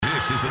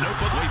This is the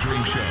Notebook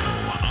Wagering Show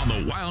on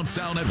the Wild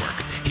Style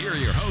Network. Here are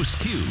your hosts,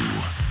 Q,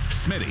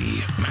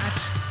 Smitty,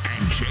 Matt,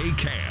 and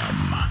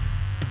JKam.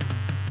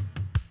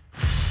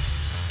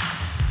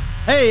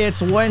 Hey,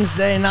 it's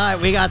Wednesday night.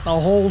 We got the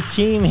whole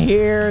team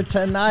here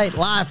tonight,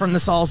 live from the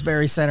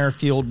Salisbury Center,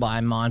 fueled by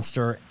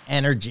Monster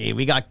Energy.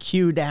 We got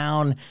Q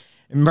down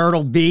in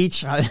Myrtle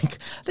Beach. I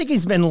think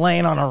he's been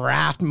laying on a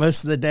raft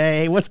most of the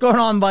day. What's going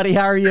on, buddy?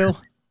 How are you?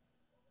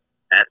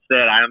 That's it.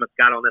 I almost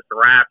got on this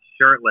raft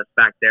shirtless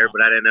back there,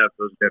 but I didn't know if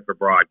it was good for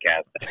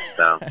broadcasting.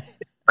 So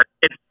but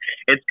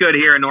it's good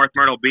here in North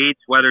Myrtle Beach.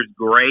 Weather's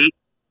great.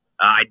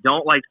 I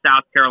don't like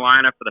South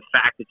Carolina for the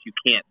fact that you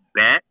can't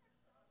bet,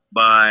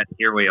 but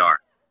here we are.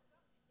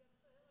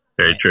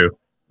 Very true.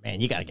 Man,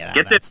 you got to get out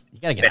of that.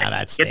 You got to get out of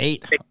that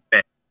state. Get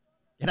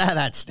out of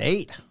that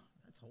state.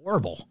 That's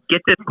horrible.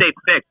 Get this state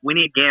fixed. We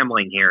need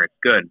gambling here. It's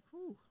good.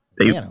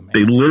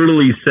 They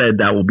literally said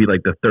that will be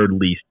like the third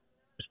least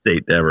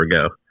state to ever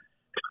go.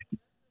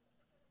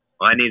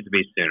 Well, it needs to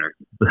be sooner.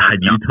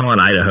 Utah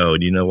and Idaho.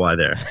 Do you know why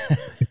there?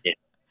 Yeah.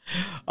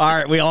 All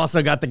right. We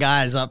also got the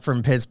guys up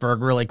from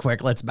Pittsburgh really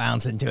quick. Let's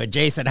bounce into it.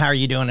 Jason, how are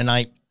you doing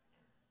tonight?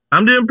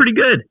 I'm doing pretty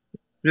good.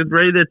 Just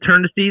ready to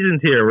turn the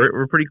seasons here.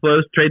 We're pretty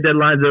close. Trade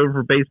deadline's over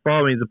for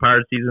baseball. It means the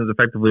Pirate season is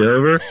effectively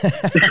over.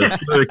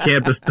 The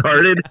camp has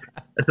started.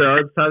 So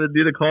it's time to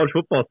do the college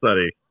football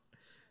study.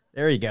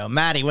 There you go.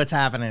 Maddie, what's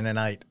happening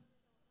tonight?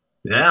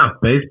 Yeah,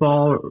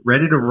 baseball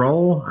ready to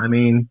roll. I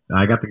mean,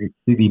 I got to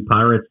see the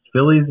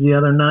Pirates-Phillies the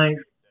other night.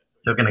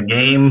 Took in a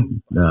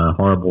game,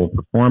 horrible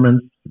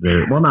performance.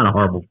 Well, not a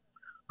horrible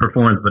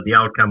performance, but the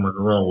outcome was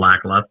a little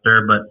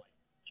lackluster. But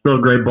still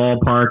a great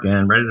ballpark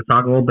and ready to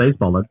talk a little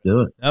baseball. Let's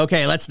do it.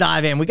 Okay, let's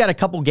dive in. We got a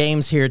couple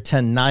games here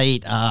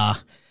tonight. I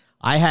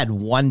had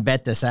one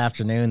bet this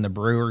afternoon. The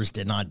Brewers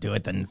did not do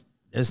it. Then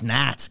those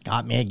Nats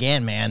got me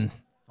again, man.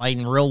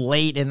 Fighting real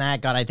late in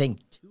that. Got, I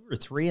think, 2 or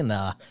 3 in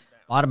the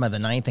bottom of the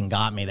ninth and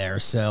got me there.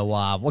 So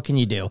what can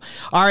you do?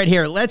 All right,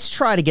 here, let's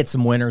try to get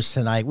some winners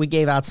tonight. We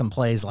gave out some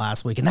plays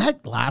last week, and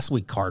that last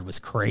week card was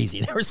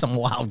crazy. There were some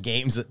wild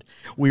games that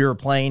we were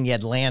playing. You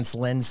had Lance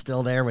Lynn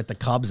still there with the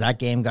Cubs. That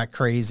game got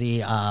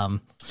crazy.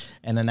 And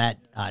then that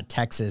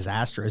Texas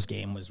Astros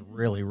game was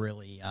really,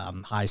 really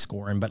high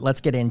scoring. But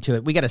let's get into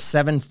it. We got a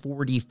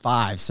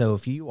 745. So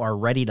if you are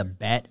ready to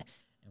bet,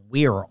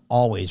 we are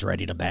always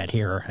ready to bet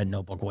here at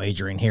Notebook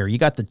Wagering here. You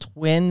got the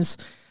Twins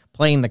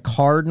playing the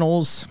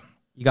Cardinals.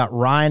 You got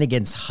Ryan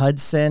against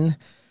Hudson.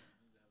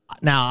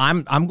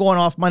 Now, I'm going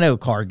off my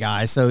note card,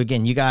 guys. So,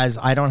 again, you guys,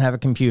 I don't have a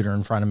computer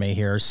in front of me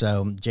here.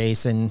 So,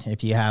 Jason,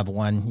 if you have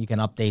one, you can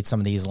update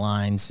some of these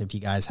lines if you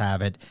guys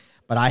have it.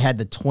 But I had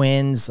the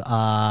Twins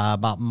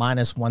about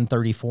minus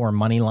 134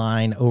 money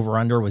line.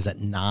 Over-under was at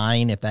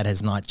 9, if that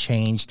has not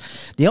changed.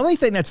 The only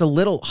thing that's a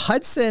little –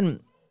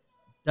 Hudson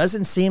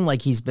doesn't seem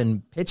like he's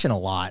been pitching a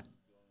lot.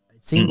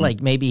 It seemed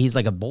like maybe he's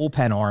like a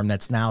bullpen arm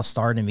that's now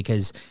starting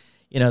because –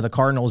 you know, the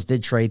Cardinals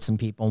did trade some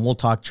people, and we'll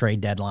talk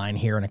trade deadline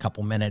here in a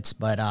couple minutes.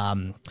 But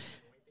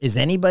is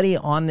anybody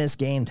on this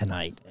game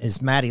tonight?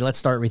 Maddie, let's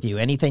start with you.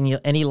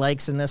 Any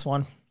likes in this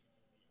one?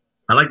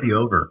 I like the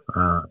over.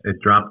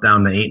 It dropped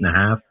down to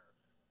 8.5,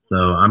 so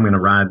I'm going to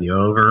ride the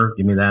over.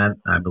 Give me that.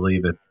 I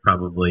believe it's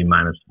probably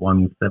minus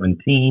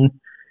 117.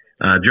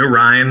 Joe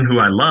Ryan, who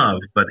I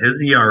love, but his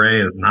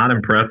ERA is not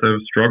impressive,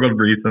 struggled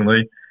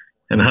recently,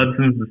 and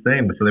Hudson's the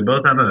same. So they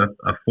both have a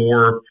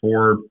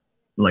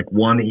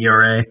 4.1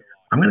 ERA.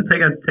 I'm going to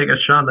take a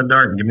shot in the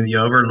dark and give me the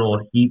over, a little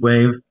heat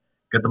wave,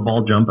 get the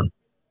ball jumping.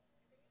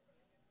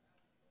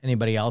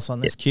 Anybody else on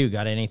this? Q,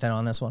 got anything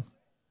on this one?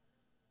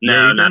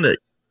 No, you're down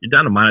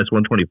to minus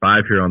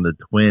 125 here on the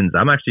Twins. I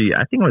think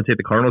I'm going to take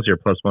the Cardinals here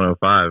plus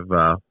 105.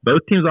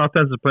 Both teams'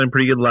 offense is playing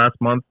pretty good last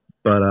month,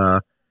 but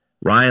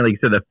Ryan, like you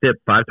said, the FIP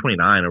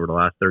 529 over the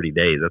last 30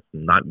 days. That's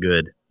not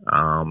good.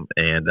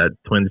 And that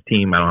Twins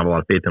team, I don't have a lot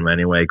of faith in them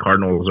anyway.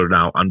 Cardinals are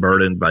now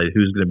unburdened by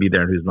who's going to be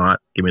there and who's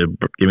not. Give me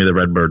the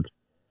Redbirds.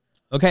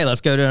 Okay,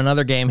 let's go to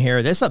another game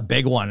here. This is a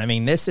big one. I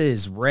mean, this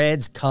is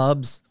Reds,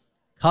 Cubs.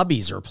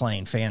 Cubbies are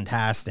playing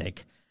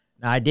fantastic.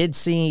 Now, I did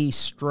see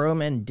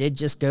Stroman did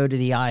just go to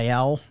the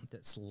IL.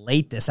 It's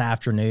late this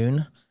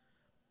afternoon.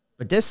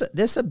 But this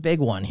is a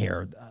big one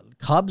here.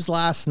 Cubs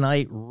last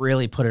night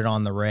really put it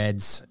on the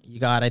Reds.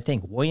 You got, I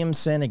think,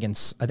 Williamson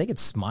against, I think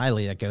it's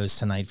Smiley that goes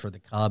tonight for the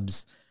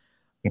Cubs.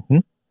 Mm-hmm.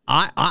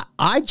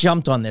 I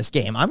jumped on this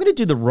game. I'm going to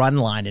do the run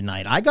line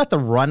tonight. I got the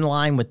run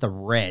line with the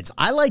Reds.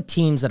 I like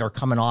teams that are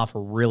coming off a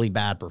really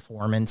bad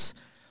performance.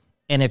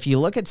 And if you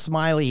look at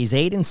Smiley, he's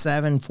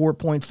 8-7,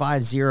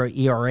 4.50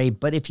 ERA.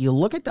 But if you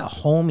look at the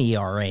home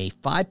ERA,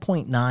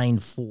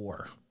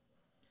 5.94.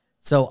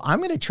 So I'm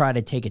going to try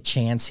to take a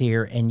chance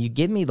here. And you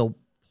give me the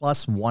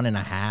plus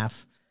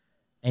 1.5.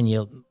 And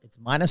it's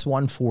minus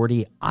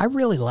 140. I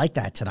really like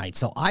that tonight.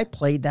 So I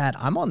played that.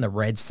 I'm on the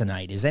Reds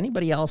tonight. Is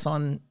anybody else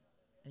on?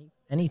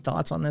 Any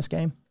thoughts on this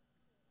game?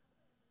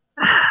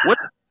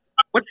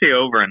 What's the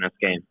over in this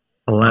game?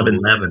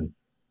 11.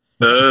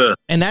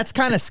 And that's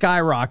kind of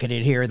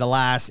skyrocketed here.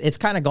 It's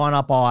kind of gone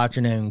up all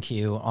afternoon,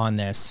 Q, on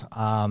this.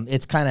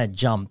 It's kind of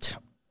jumped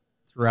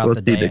throughout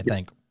the day, I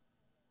think.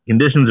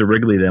 conditions at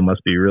Wrigley then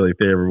must be really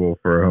favorable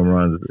for home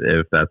runs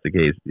if that's the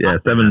case. Yeah,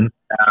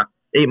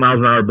 8 miles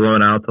an hour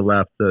blowing out to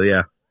left. So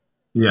yeah,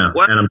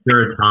 and I'm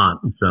sure it's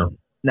hot. So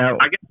now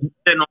I guess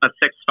sitting on a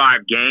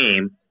 6.5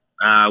 game,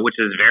 which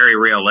is very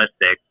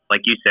realistic.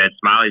 Like you said,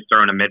 Smiley's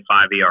throwing a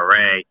mid-5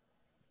 ERA.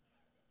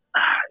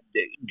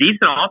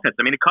 Decent offense.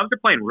 I mean, the Cubs are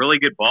playing really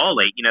good ball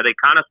late. You know, they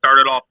kind of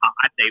started off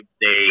hot.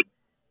 They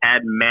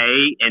had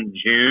May and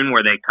June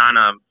where they kind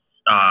of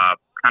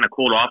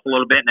cooled off a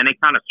little bit, and then they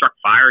kind of struck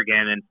fire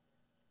again. And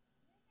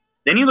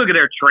then you look at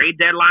their trade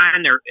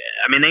deadline.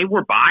 They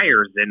were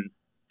buyers, and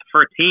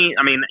for a team,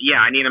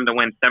 I need them to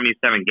win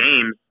 77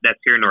 games. That's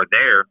here nor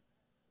there.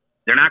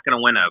 They're not going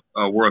to win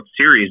a World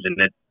Series, and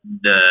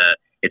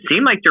it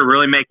seemed like they're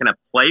really making a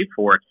play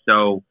for it.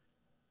 So,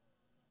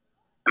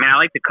 I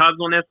like the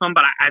Cubs on this one,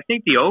 but I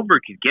think the over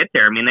could get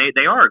there.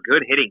 They are a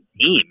good hitting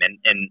team,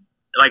 and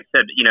like I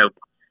said,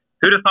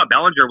 who'd have thought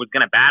Bellinger was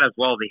going to bat as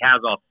well as he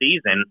has all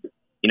season?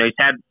 He's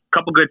had a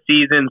couple good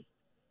seasons,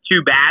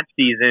 2 bad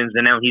seasons,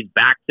 and now he's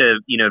back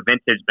to,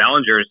 vintage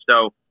Bellinger.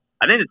 So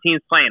I think the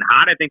team's playing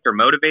hot. I think they're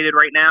motivated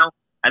right now.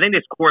 I think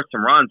they scored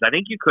some runs. I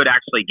think you could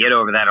actually get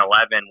over that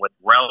 11 with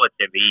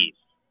relative ease.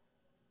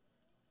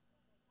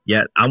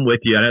 Yeah, I'm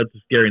with you. I know it's a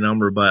scary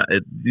number, but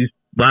these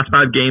last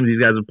 5 games these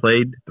guys have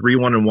played,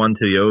 3-1-1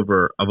 to the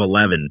over of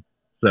 11.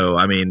 So,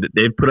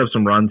 they've put up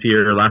some runs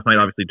here. Last night,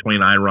 obviously,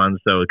 29 runs.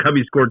 So, the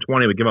Cubbies scored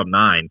 20, but give up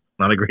 9.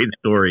 Not a great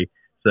story.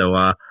 So,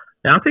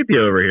 I'll take the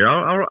over here.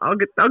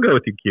 I'll go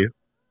with you, Q.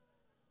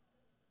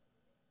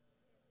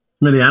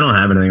 Smitty, I don't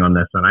have anything on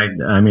this one.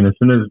 As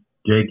soon as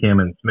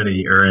JKam and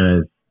Smitty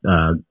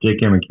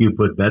JKam and Q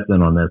put bets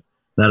in on this,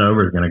 that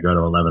over is going to go to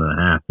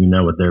 11.5. You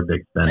know what their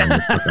big spending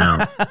is per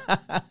pound.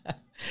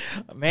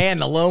 Man,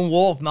 the lone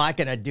wolf not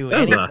going to do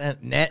anything.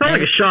 It's not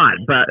like a shot,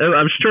 but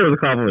I'm sure it was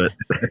a compliment.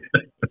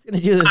 He's going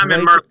to do this.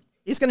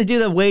 He's going to do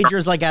the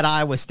wagers like at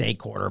Iowa State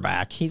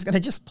quarterback. He's going to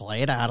just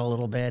play it out a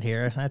little bit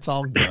here. That's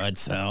all good.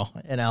 So,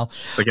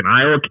 like an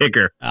Iowa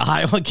kicker.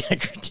 Iowa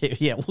kicker too.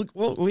 Yeah,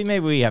 maybe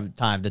we have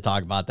time to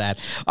talk about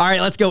that. All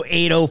right, let's go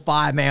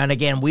 805, man.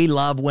 Again, we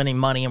love winning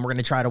money, and we're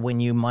going to try to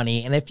win you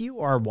money. And if you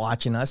are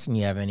watching us and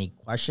you have any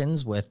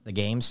questions with the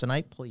games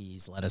tonight,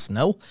 please let us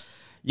know.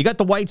 You got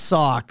the White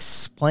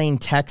Sox playing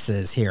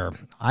Texas here.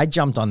 I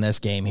jumped on this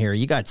game here.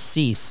 You got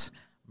Cease.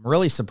 I'm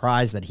really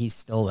surprised that he's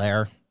still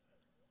there.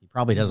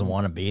 Probably doesn't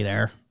want to be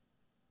there,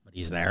 but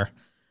he's there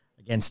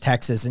against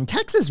Texas. And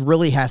Texas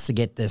really has to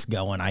get this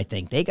going, I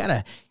think. They got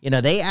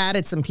to, they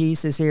added some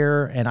pieces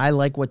here, and I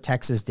like what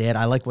Texas did.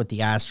 I like what the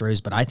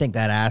Astros, but I think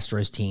that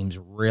Astros team's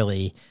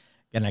really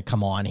going to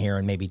come on here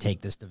and maybe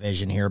take this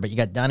division here. But you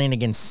got Dunning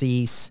against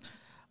Cease.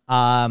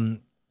 Dunning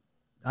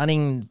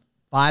 5-1,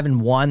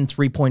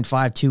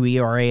 3.52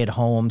 ERA at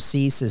home.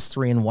 Cease is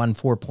 3-1,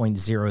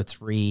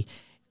 4.03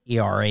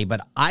 ERA,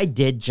 but I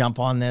did jump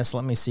on this.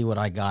 Let me see what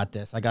I got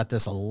this. I got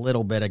this a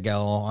little bit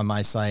ago on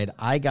my side.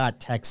 I got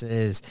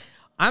Texas.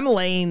 I'm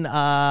laying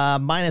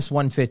minus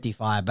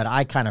 155, but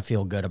I kind of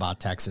feel good about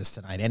Texas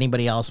tonight.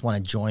 Anybody else want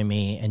to join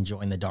me and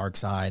join the dark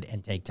side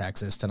and take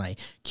Texas tonight?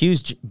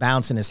 Q's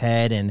bouncing his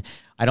head, and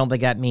I don't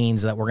think that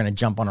means that we're going to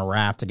jump on a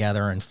raft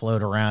together and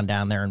float around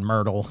down there in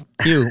Myrtle.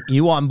 Q,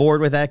 you on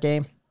board with that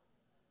game?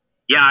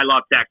 Yeah, I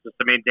love Texas.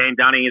 Dane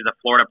Dunning is a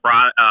Florida.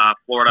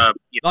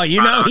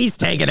 He's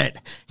taking it.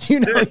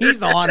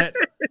 He's on it.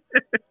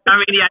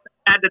 He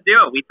had to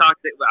do it. We talked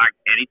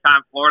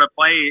anytime Florida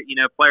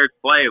players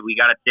play, we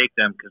got to take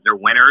them because they're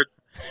winners.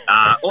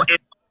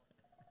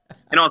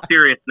 In all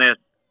seriousness,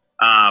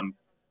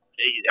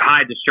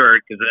 hide the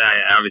shirt because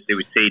obviously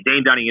we see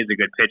Dane Dunning is a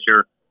good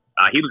pitcher.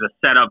 He was a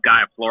setup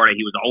guy at Florida.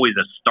 He was always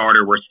a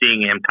starter. We're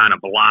seeing him kind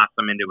of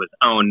blossom into his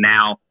own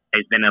now.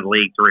 He's been in the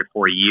league 3 or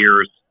 4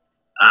 years.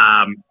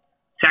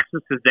 Texas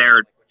is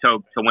there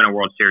to win a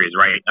World Series,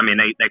 right?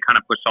 They kind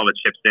of pushed all the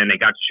chips in. They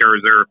got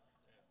Scherzer.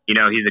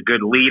 He's a good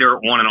leader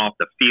on and off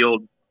the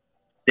field.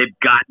 They've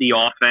got the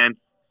offense.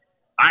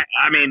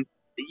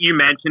 You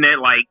mentioned it,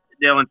 like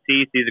Dylan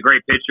Cease. He's a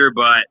great pitcher,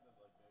 but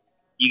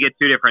you get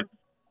 2 different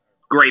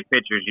great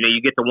pitchers.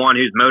 You get the one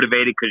who's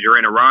motivated because you're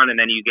in a run, and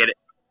then you get it.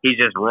 He's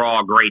just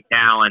raw, great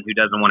talent who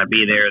doesn't want to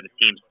be there. The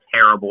team's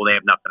terrible. They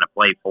have nothing to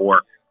play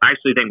for. I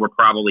actually think we're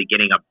probably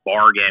getting a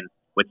bargain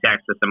with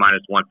Texas at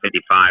minus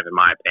 155, in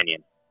my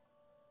opinion.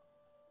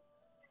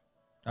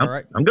 All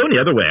right. I'm going the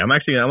other way. I'm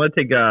going to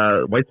take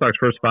White Sox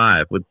first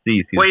 5 with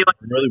Cease. He's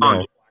really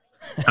well.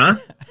 Huh?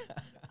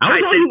 I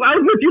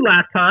was with you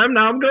last time.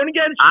 Now I'm going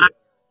against you.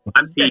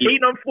 I'm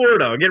hating on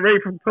Florida. Get ready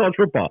for college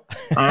football.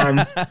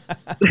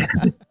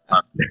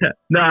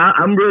 No,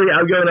 I'm going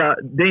to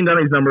Dane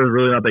Dunning's number is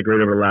really not that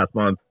great over the last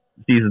month.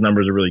 Cease's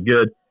numbers are really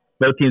good.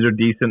 Both teams are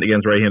decent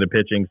against right-handed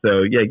pitching.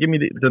 So, yeah, give me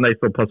the nice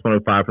little plus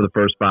 105 for the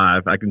first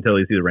 5. I can tell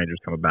you see the Rangers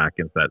coming back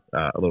against that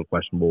a little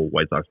questionable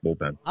White Sox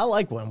bullpen. I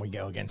like when we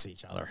go against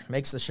each other.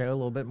 Makes the show a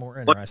little bit more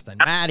interesting.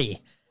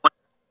 Maddie.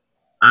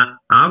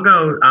 I'm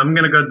going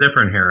to go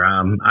different here.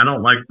 I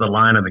don't like the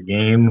line of the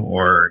game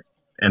or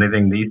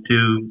anything these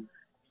 2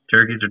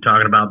 turkeys are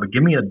talking about, but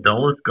give me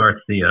Adolis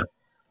Garcia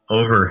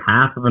over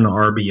half of an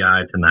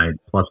RBI tonight,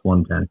 plus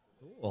 110.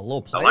 a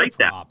little player like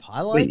that. prop.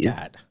 I like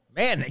that.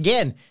 Man,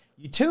 again,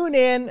 you tune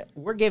in,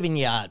 we're giving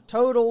you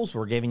totals,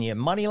 we're giving you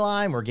money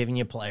line, we're giving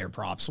you player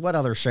props. What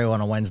other show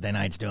on a Wednesday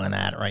night's doing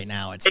that right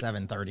now at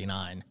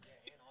 7:39?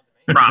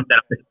 Prop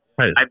that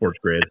Sports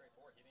Grid.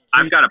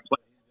 I've got a play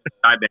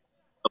I've been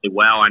really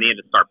well. I need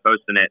to start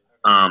posting it.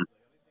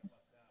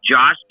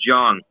 Josh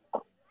Jung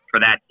for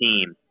that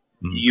team.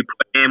 You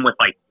put him with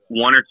like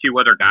one or two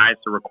other guys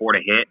to record a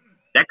hit.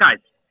 That guy's,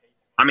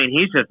 I mean,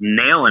 he's just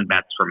nailing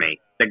bets for me.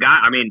 The guy,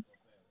 I mean,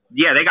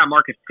 yeah, they got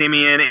Marcus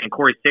Simeon and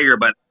Corey Seager,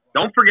 but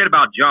don't forget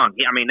about Jung.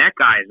 I mean, that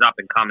guy is up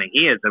and coming.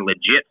 He is a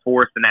legit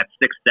force in that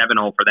 6-7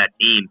 hole for that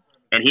team,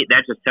 and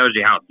that just tells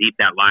you how deep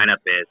that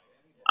lineup is.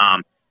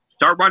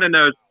 Start running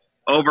those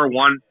over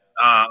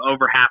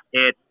half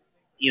hits.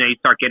 You know, you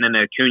start getting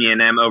into Acuna and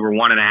them over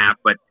 1.5,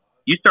 but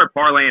you start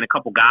parlaying a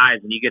couple guys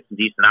and you get some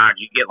decent odds.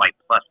 You get like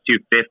plus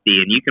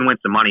 250 and you can win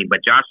some money.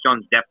 But Josh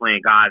Jung's definitely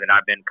a guy that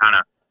I've been kind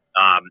of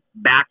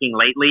backing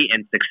lately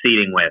and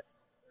succeeding with.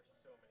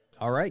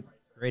 All right.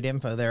 Great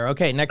info there.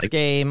 Okay, next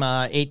game,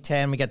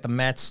 8-10. We got the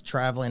Mets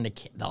traveling to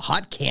the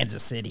hot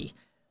Kansas City.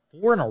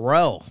 4 in a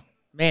row.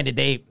 Man,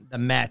 the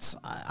Mets.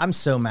 I'm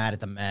so mad at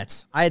the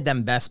Mets. I had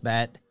them best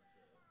bet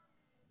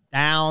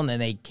down, then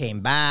they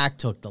came back,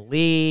 took the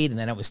lead, and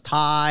then it was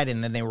tied,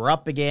 and then they were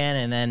up again,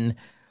 and then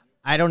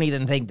I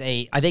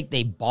think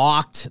they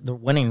balked the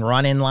winning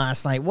run in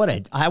last night.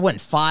 I went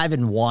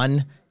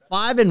 5-1.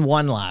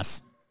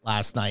 5-1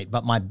 last night,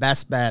 but my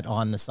best bet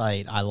on the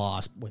site I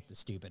lost with the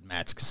stupid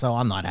Mets, so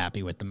I'm not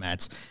happy with the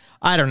Mets.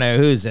 I don't know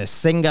who's this.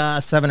 Singa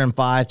 7-5,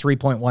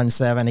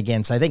 3.17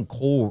 against I think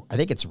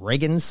it's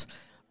Riggins,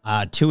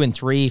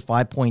 2-3,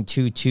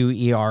 5.22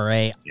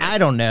 ERA. I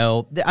don't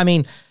know. I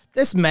mean,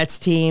 this Mets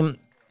team,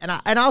 and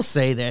I'll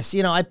say this,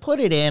 you know, I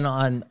put it in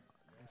on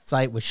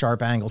site with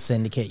Sharp Angle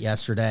Syndicate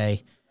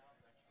yesterday,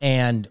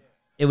 and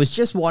it was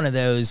just one of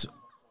those.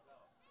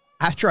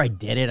 After I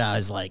did it, I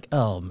was like,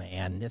 oh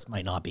man, this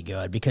might not be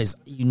good, because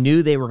you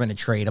knew they were going to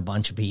trade a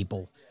bunch of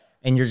people,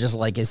 and you're just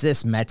like, is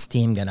this Mets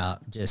team going to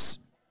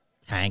just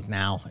tank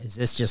now? Is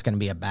this just going to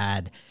be a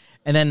bad?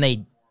 And then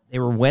they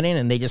were winning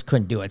and they just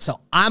couldn't do it.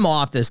 So I'm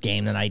off this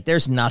game tonight.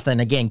 There's nothing.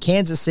 Again,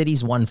 Kansas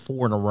City's won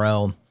 4 in a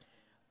row.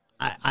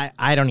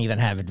 I don't even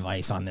have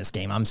advice on this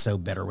game. I'm so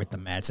bitter with the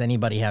Mets.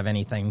 Anybody have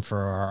anything for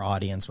our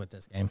audience with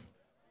this game?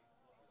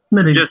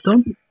 Smitty, just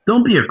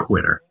don't be a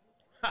quitter.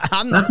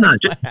 That's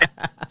not just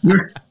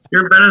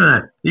you're better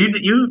than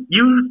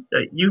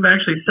that. You've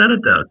actually said it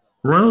though.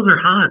 Royals are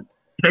hot.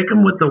 Take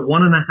them with the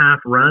 1.5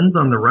 runs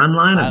on the run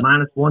line at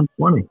minus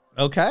 120.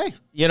 Okay,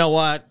 you know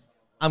what?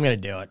 I'm gonna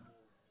do it.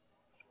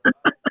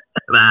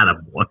 I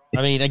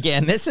mean,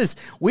 again,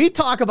 we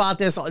talk about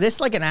this is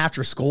like an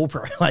after school,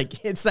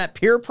 like it's that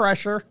peer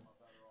pressure.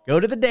 Go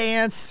to the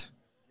dance,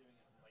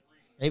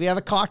 maybe have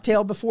a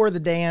cocktail before the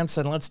dance,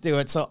 and let's do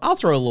it. So I'll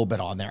throw a little bit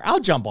on there. I'll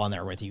jump on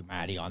there with you,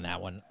 Maddie, on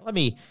that one.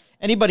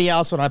 Anybody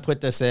else when I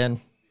put this in?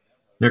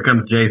 Here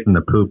comes Jason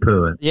the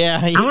poo-poo. Yeah.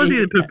 I want to see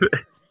the poo-poo.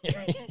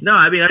 No,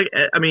 I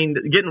mean,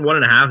 getting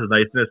 1.5 is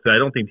niceness, but I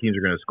don't think teams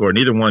are going to score.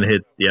 Neither one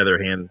hits the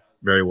other hand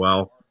very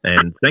well.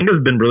 And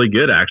Senga's been really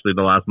good, actually,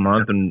 the last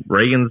month. And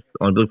Reagan's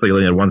looks like he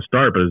only had one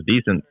start, but it was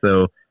decent.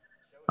 So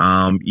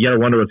you got to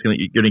wonder what's going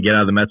to get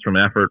out of the Mets from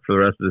effort for the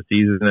rest of the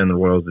season. And the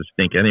Royals just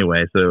stink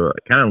anyway. So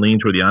I kind of lean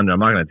toward the under. I'm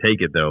not going to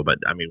take it, though. But,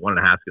 I mean, 1.5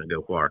 is going to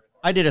go far.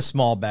 I did a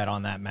small bet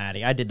on that,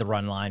 Maddie. I did the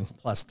run line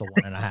plus the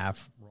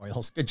 1.5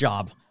 Royals. Good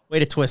job. Way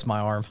to twist my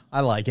arm.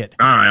 I like it.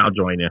 All right, I'll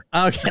join you.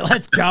 Okay,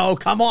 let's go.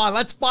 Come on,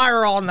 let's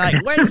fire all night.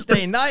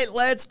 Wednesday night,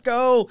 let's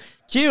go.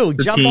 Q,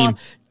 jump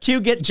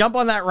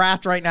on that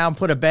raft right now and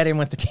put a bet in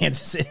with the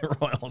Kansas City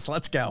Royals.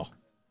 Let's go.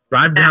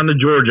 Drive down to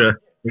Georgia.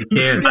 You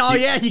can. Oh,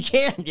 yeah, you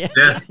can.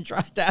 Yeah.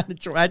 Drive down to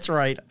Georgia. That's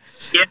right.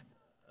 Yeah.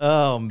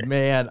 Oh,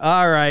 man.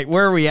 All right,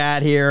 where are we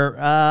at here?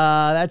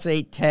 That's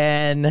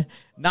 8:10.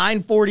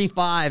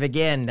 9:45.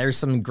 Again, there's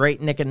some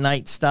great Nick and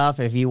Night stuff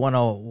if you want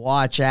to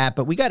watch at.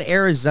 But we got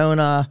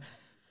Arizona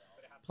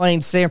playing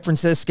San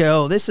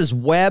Francisco. This is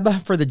Webb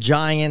for the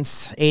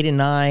Giants.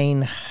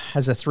 8-9,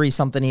 has a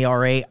 3-something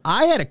ERA.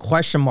 I had a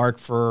question mark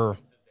for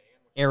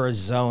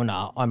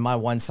Arizona on my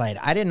one side.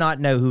 I did not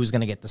know who was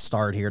going to get the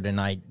start here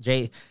tonight.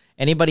 Jay,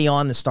 anybody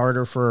on the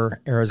starter for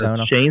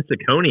Arizona? Shane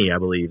Ciccone, I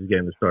believe, is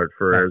getting the start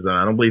for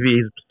Arizona. I don't believe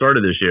he's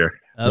started this year.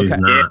 Okay. He's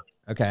not.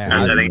 Okay.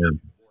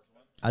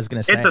 I was going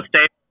to say. It's a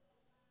state.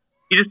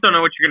 You just don't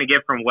know what you're going to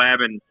get from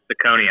Webb and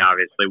Ciccone,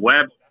 obviously.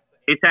 Webb,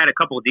 he's had a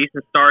couple of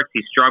decent starts. He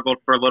struggled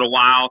for a little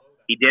while.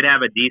 He did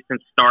have a decent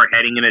start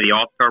heading into the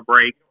All-Star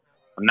break.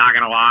 I'm not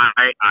going to lie.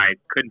 I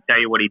couldn't tell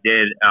you what he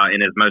did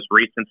in his most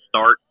recent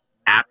start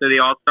after the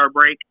All-Star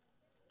break.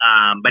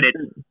 But it's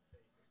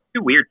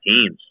two weird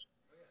teams.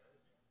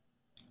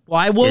 Well,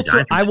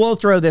 I will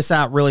throw this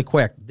out really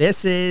quick.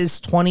 This is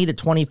 20 to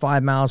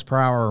 25 miles per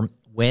hour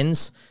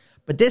winds,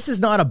 but this is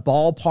not a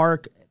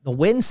ballpark. The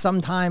winds,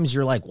 sometimes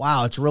you're like,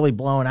 wow, it's really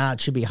blowing out.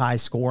 It should be high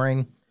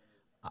scoring.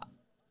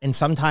 And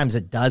sometimes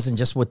it doesn't,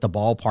 just with the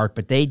ballpark.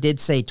 But they did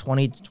say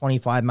 20 to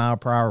 25 mile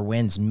per hour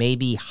winds,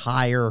 maybe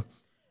higher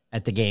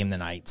at the game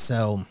tonight.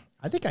 So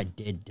I think I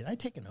did. Did I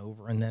take an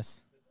over in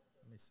this?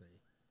 Let me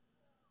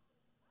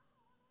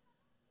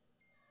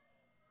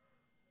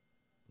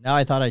No,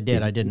 I thought I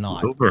did. I did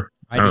not. Over.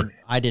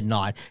 I did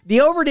not.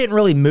 The over didn't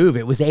really move.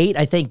 It was 8,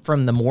 I think,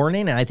 from the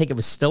morning, and I think it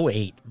was still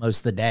 8 most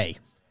of the day.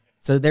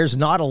 So there's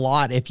not a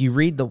lot. If you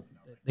read the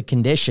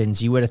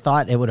conditions, you would have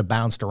thought it would have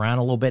bounced around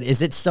a little bit.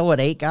 Is it still at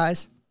 8,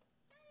 guys?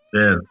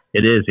 Yeah,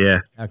 it is, yeah.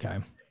 Okay.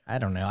 I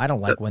don't know. I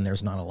don't like when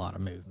there's not a lot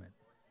of movement.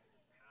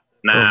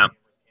 Nah.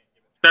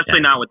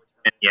 Especially not with,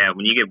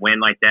 when you get wind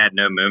like that,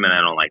 no movement,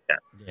 I don't like that.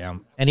 Yeah.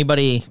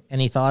 Anybody,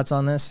 any thoughts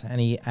on this?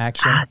 Any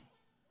action? I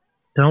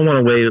don't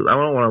want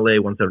to lay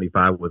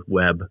 175 with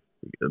Webb,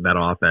 that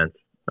offense.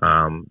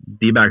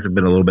 D-backs have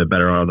been a little bit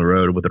better on the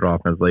road with their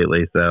offense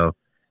lately. So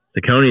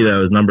Ciccone,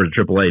 though, his numbers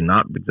at AAA,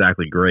 not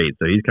exactly great.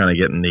 So he's kind of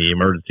getting the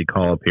emergency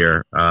call up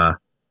here. I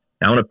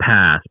want to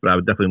pass, but I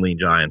would definitely lean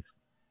Giants.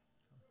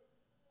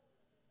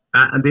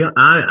 I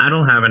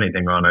don't have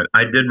anything on it.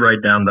 I did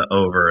write down the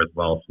over as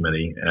well,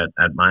 Smitty,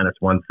 at minus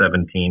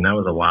 117. That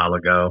was a while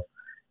ago.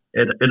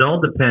 It all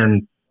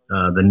depends.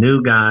 The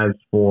new guys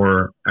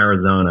for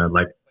Arizona,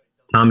 like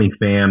Tommy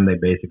Pham, they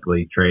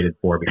basically traded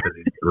for because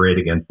he's great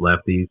against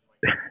lefties.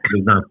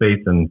 He's not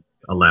facing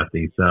a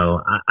lefty, so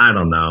I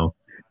don't know.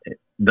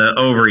 The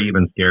over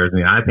even scares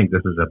me. I think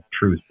this is a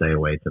true stay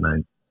away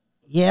tonight.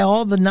 Yeah,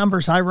 all the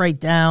numbers I write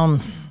down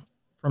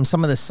from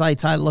some of the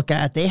sites I look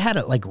at, they had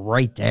it like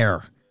right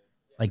there.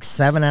 Like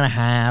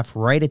 7.5,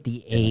 right at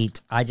the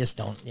 8. I just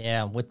don't.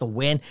 Yeah, with the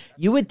wind,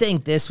 you would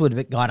think this would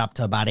have got up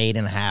to about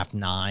 8.5,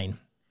 9.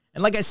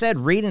 And like I said,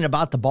 reading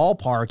about the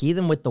ballpark,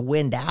 even with the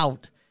wind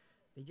out,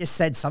 they just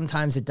said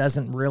sometimes it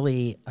doesn't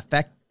really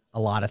affect a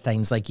lot of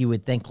things like you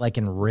would think, like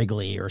in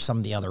Wrigley or some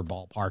of the other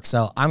ballparks.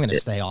 So I'm going to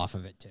stay off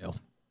of it too.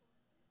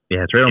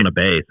 Yeah, it's right on the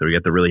bay, so we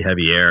get the really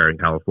heavy air in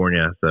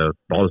California, so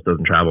ball just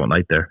doesn't travel at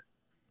night there.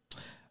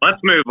 Let's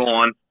move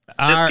on.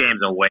 This game's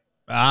a waste.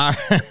 All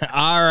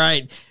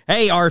right.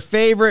 Hey, our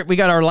favorite, we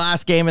got our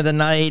last game of the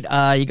night.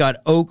 You got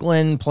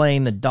Oakland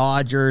playing the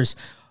Dodgers.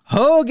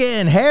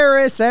 Hogan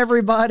Harris,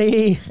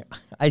 everybody.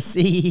 I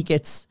see he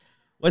gets,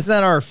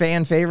 wasn't that our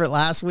fan favorite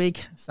last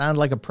week? Sounded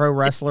like a pro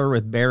wrestler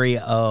with Barry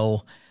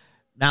O.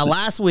 Now,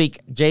 last week,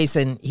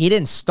 Jason, he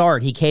didn't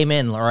start. He came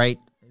in, all right?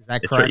 Is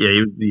that correct? Right.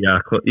 Yeah,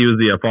 he was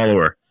the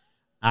follower.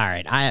 All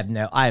right. I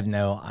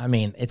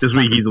mean, it's this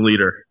week he's the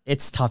leader.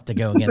 It's tough to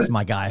go against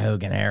my guy,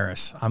 Hogan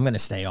Harris. I'm going to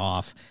stay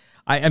off.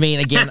 I mean,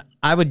 again,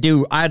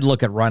 I'd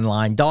look at run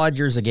line.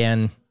 Dodgers,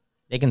 again,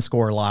 they can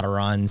score a lot of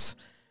runs.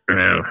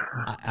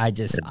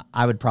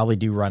 I would probably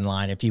do run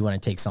line if you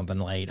want to take something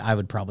late. I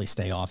would probably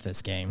stay off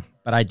this game,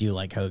 but I do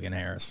like Hogan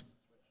Harris.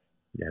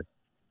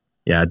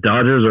 Yeah.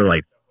 Dodgers are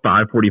like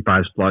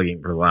 545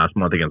 slugging for the last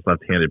month against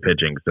left-handed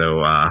pitching.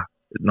 So,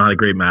 not a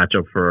great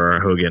matchup for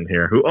Hogan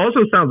here, who also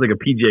sounds like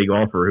a PGA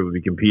golfer who would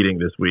be competing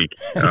this week,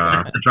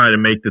 trying to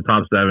make the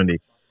top 70.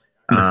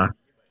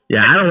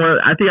 Yeah,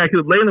 I think I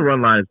could lay in the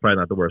run line is probably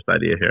not the worst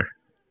idea here.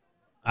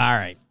 All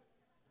right.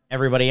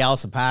 Everybody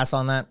else a pass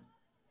on that?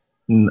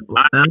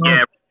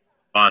 Yeah.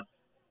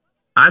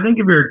 I think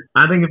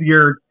if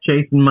you're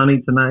chasing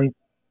money tonight,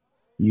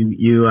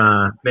 you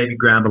maybe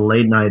grab a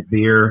late night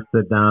beer,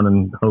 sit down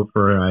and hope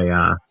for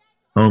a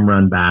home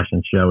run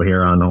bashing show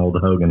here on old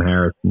Hogan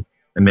Harris, and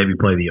maybe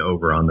play the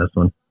over on this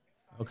one.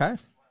 Okay.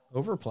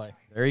 Overplay.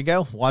 There you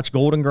go. Watch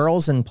Golden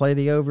Girls and play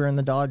the over in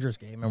the Dodgers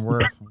game, and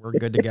we're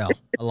good to go.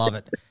 I love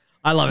it.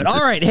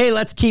 All right. Hey,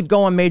 let's keep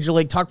going. Major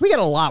League talk. We got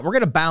a lot. We're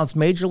going to bounce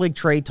Major League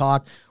trade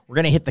talk. We're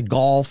going to hit the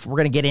golf. We're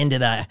going to get into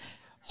the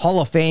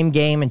Hall of Fame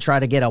game and try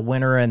to get a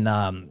winner in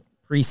the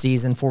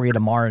preseason for you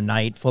tomorrow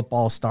night.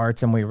 Football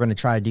starts, and we're going to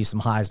try to do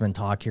some Heisman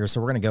talk here. So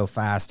we're going to go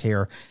fast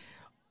here.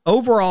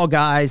 Overall,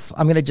 guys,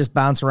 I'm going to just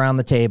bounce around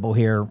the table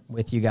here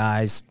with you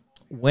guys.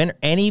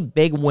 Any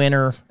big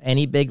winner,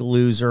 any big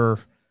loser?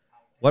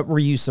 What were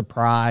you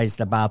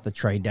surprised about the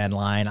trade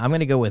deadline? I'm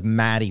going to go with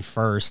Maddie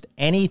first.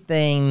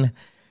 Anything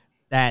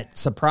that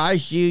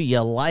surprised you, you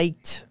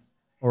liked,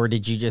 or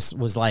did you just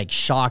was like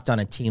shocked on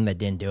a team that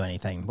didn't do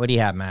anything? What do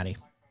you have, Maddie?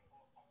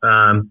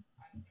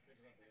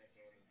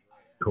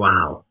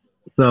 Wow.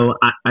 So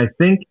I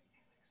think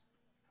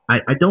I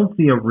don't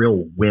see a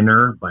real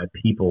winner by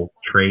people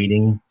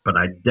trading, but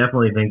I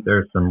definitely think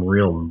there's some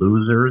real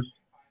losers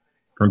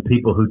from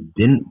people who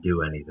didn't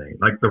do anything,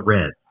 like the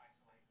Reds.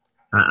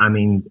 I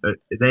mean,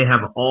 they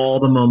have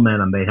all the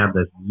momentum. They have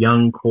this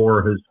young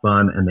core who's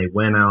fun, and they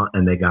went out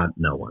and they got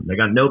no one. They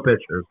got no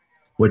pitchers,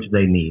 which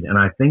they need. And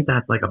I think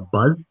that's like a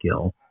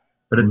buzzkill.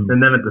 And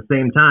then at the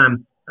same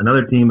time,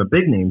 another team, a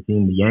big name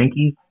team, the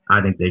Yankees,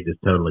 I think they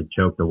just totally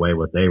choked away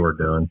what they were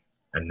doing.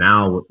 And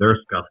now they're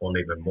scuffling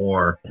even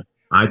more.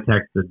 I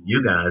texted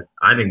you guys,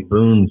 I think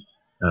Boone's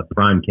a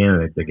prime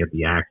candidate to get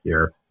the axe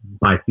here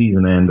by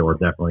season end or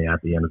definitely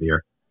at the end of the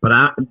year. But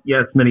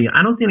yes, Smitty,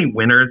 I don't see any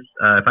winners.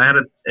 If I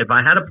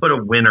had to put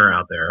a winner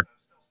out there,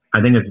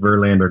 I think it's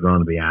Verlander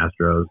going to the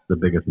Astros, the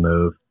biggest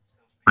move.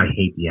 I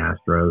hate the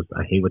Astros.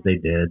 I hate what they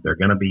did. They're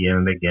going to be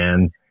in it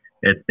again.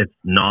 It's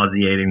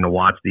nauseating to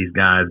watch these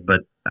guys,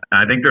 but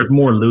I think there's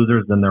more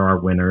losers than there are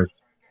winners.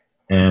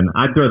 And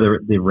I'd throw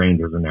the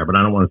Rangers in there, but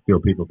I don't want to steal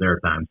people's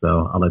airtime,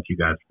 so I'll let you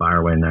guys fire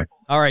away next.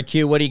 All right,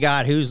 Q, what do you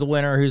got? Who's the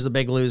winner? Who's the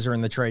big loser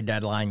in the trade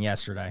deadline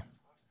yesterday?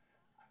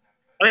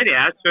 I think the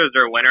Astros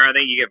are a winner. I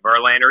think you get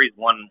Verlander. He's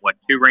won,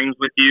 2 rings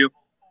with you.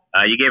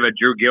 You gave a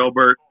Drew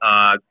Gilbert.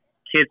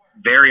 Kid's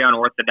very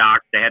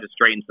unorthodox. They had to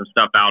straighten some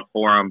stuff out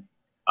for him.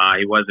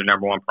 He was the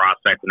number 1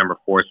 prospect. The number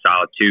 4 is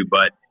solid, too.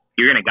 But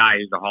you're going to guy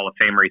who's a Hall of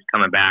Famer. He's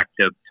coming back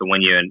to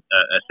win you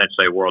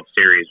essentially a World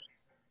Series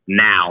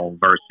now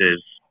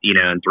versus, in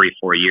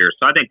 3-4 years.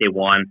 So I think they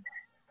won.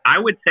 I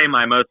would say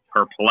my most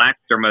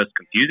perplexed or most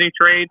confusing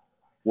trade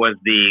was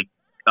the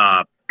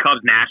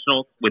Cubs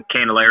Nationals with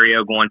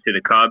Candelario going to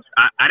the Cubs.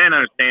 I didn't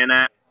understand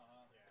that.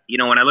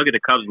 When I look at the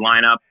Cubs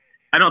lineup,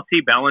 I don't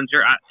see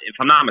Bellinger. If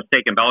I'm not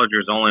mistaken, Bellinger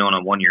is only on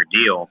a 1-year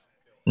deal.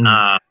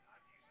 Mm-hmm.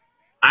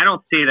 I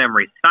don't see them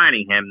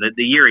re-signing him.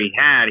 The year he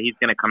had, he's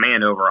going to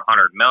command over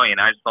 $100 million.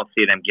 I just don't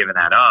see them giving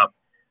that up.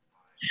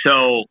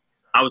 So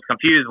I was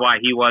confused why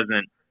he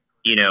wasn't,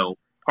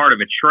 part of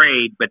a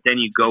trade. But then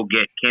you go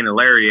get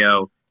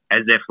Candelario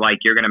as if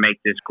you're going to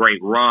make this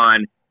great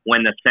run,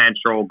 win the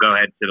Central, go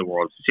ahead to the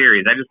World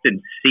Series. I just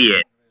didn't see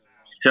it.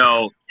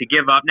 So to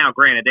give up, now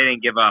granted, they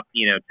didn't give up,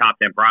 top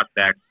 10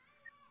 prospects,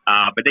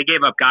 but they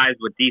gave up guys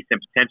with decent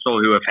potential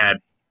who have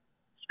had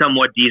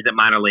somewhat decent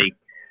minor league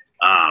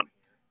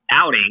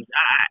outings.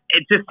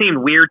 It just seemed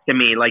weird to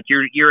me.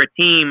 You're a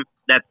team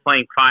that's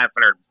playing 500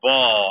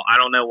 ball. I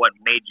don't know what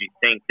made you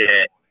think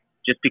that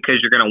just because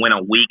you're going to win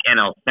a weak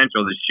NL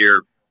Central this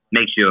year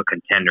makes you a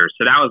contender.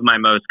 So that was my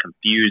most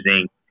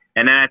confusing.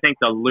 And then I think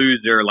the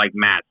loser, like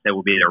Matt said,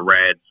 will be the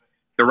Reds.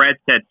 The Reds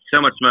had so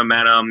much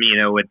momentum,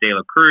 with De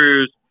La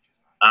Cruz.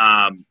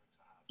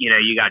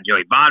 You got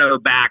Joey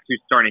Votto back,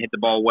 who's starting to hit the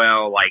ball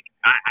well.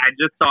 I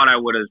just thought I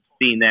would have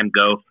seen them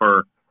go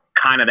for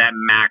kind of that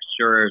Max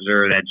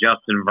Scherzer, that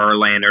Justin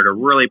Verlander to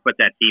really put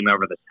that team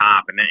over the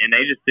top. And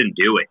they just didn't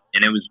do it.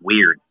 And it was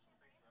weird.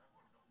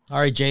 All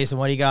right, Jason,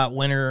 what do you got?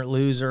 Winner,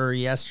 loser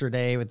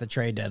yesterday with the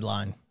trade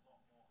deadline?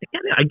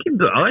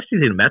 I'll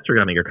actually say the Mets are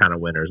going to be kind of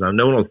winners.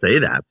 No one will say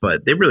that,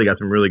 but they've really got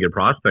some really good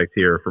prospects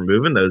here for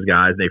moving those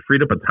guys. They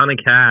freed up a ton of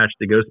cash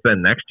to go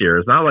spend next year.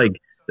 It's not like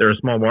they're a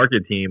small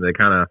market team that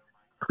kind of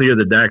cleared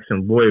the decks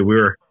and, boy, we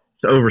were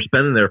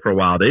overspending there for a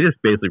while. They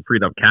just basically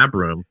freed up cap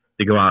room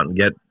to go out and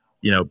get,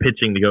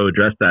 pitching to go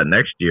address that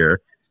next year.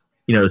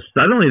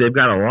 Suddenly they've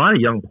got a lot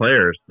of young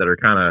players that are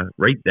kind of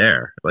right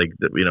there.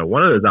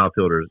 One of those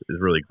outfielders is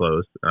really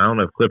close. I don't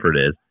know if Clifford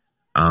is.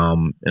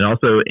 And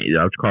also,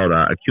 I was called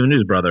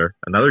Acuna's brother,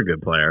 another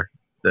good player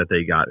that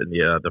they got in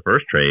the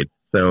first trade.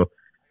 So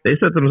they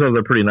set themselves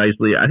up pretty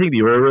nicely. I think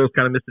the Orioles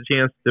kind of missed a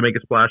chance to make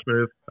a splash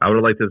move. I would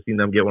have liked to have seen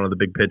them get one of the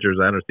big pitchers.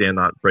 I understand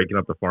not breaking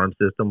up the farm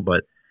system,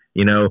 but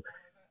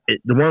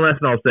the one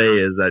lesson I'll say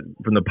is that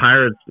from the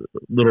Pirates'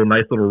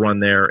 nice little run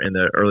there in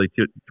the early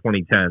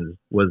 2010s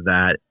was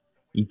that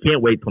you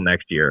can't wait till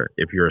next year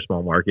if you're a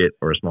small market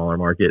or a smaller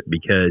market,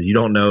 because you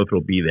don't know if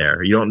it'll be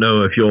there. You don't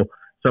know if you'll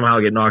somehow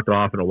get knocked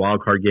off in a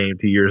wild card game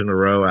 2 years in a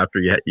row after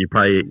you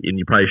probably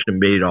should have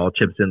made all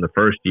chips in the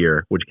first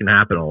year, which can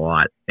happen a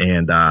lot.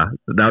 And that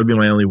would be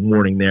my only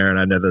warning there. And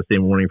I know the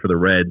same warning for the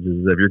Reds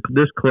is if you're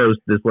this close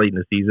this late in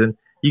the season,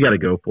 you got to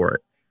go for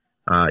it.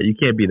 You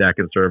can't be that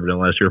conservative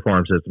unless your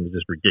farm system is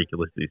just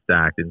ridiculously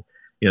stacked. And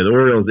the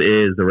Orioles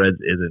is, the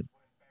Reds isn't.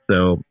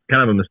 So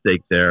kind of a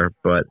mistake there,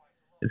 but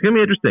it's gonna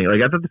be interesting. I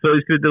thought the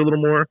Phillies could have did a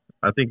little more.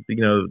 I think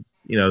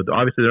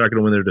obviously they're not going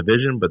to win their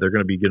division, but they're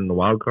going to be good in the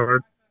wild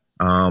card.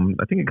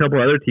 I think a couple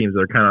other teams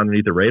that are kind of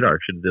underneath the radar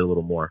should have did a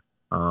little more.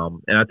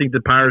 And I think the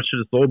Pirates should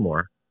have sold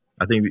more.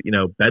 I think,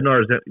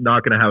 Bednar is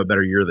not going to have a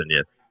better year than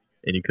you.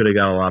 And you could have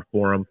got a lot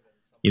for him.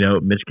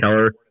 Mitch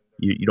Keller,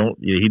 he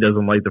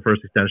doesn't like the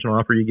first extension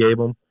offer you gave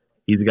him.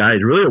 He's a guy,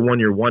 he's really a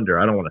 1-year wonder.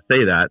 I don't want to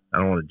say that. I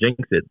don't want to jinx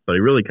it, but he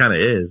really kind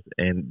of is.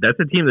 And that's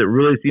a team that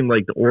really seemed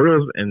like the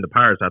Orioles and the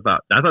Pirates. I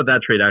thought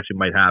that trade actually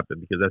might happen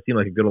because that seemed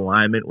like a good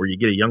alignment where you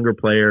get a younger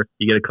player,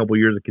 you get a couple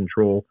years of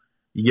control.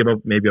 You give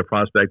up maybe a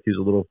prospect who's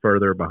a little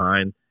further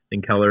behind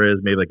than Keller is,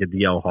 maybe like a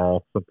DL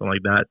Hall, something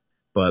like that.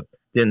 But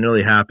didn't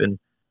really happen.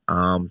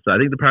 So I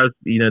think the Pirates,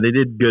 they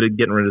did good at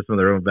getting rid of some of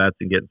their own vets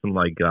and getting some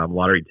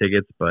lottery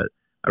tickets. But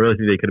I really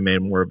think they could have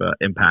made more of an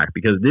impact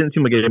because it didn't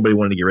seem like anybody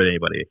wanted to get rid of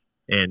anybody.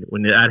 And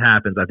when that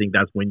happens, I think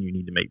that's when you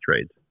need to make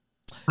trades.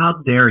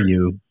 How dare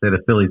you say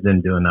the Phillies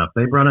didn't do enough?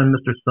 They brought in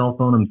Mr. Cell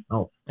Phone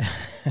himself.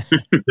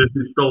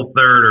 He stole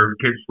third or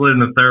slid in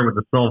the third with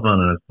a cell phone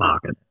in his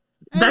pocket.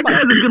 That guy's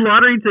a good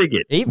lottery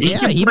ticket.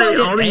 He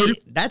might.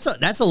 That's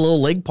a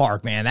little league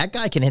park, man. That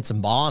guy can hit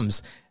some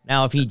bombs.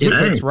 Now, if he just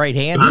hits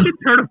right-handed, he can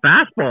turn a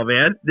fastball,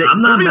 man.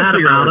 I'm not mad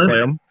about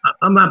it.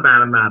 I'm not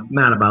mad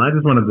about it. I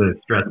just wanted to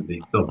stress that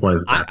he still plays.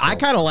 I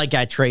kind of like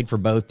that trade for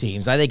both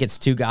teams. I think it's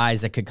two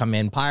guys that could come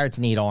in. Pirates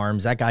need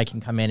arms. That guy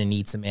can come in and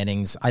eat some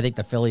innings. I think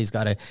the Phillies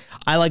got to.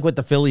 I like what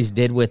the Phillies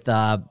did with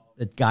the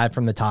guy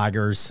from the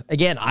Tigers.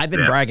 Again, I've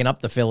been bragging up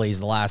the Phillies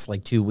the last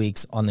 2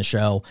 weeks on the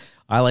show.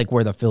 I like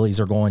where the Phillies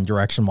are going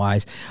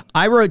direction-wise.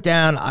 I wrote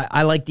down,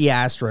 I like the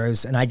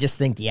Astros, and I just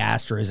think the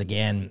Astros,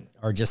 again,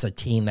 are just a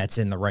team that's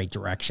in the right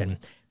direction.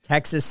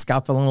 Texas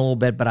scuffling a little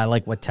bit, but I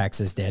like what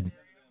Texas did.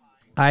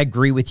 I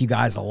agree with you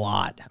guys a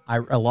lot.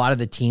 A lot of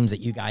the teams that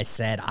you guys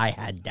said I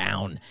had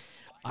down.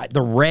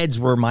 the Reds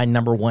were my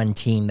number one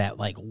team that,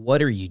 like,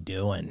 what are you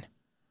doing?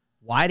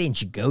 Why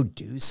didn't you go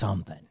do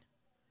something?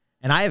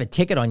 And I have a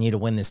ticket on you to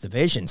win this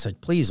division, so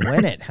please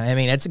win it. I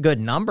mean, that's a good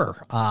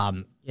number. A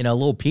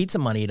little pizza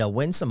money to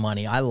win some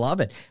money. I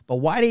love it. But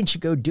why didn't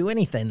you go do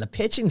anything? The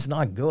pitching's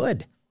not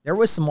good. There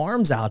was some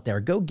arms out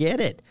there. Go get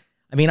it.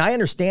 I mean, I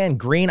understand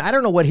Green. I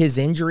don't know what his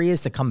injury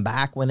is to come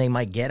back when they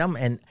might get him.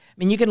 And, I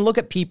mean, you can look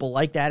at people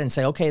like that and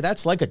say, okay,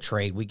 that's like a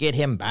trade. We get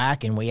him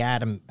back and we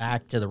add him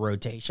back to the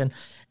rotation,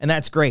 and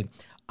that's great.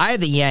 I have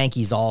the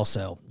Yankees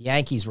also.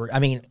 Yankees were, I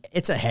mean,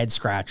 it's a head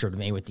scratcher to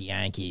me with the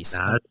Yankees.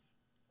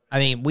 I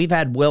mean, we've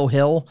had Will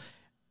Hill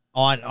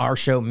on our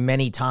show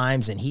many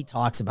times, and he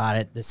talks about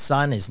it. The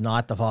son is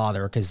not the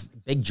father because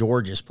Big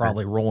George is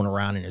probably rolling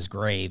around in his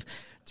grave.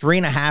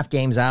 3.5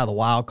 games out of the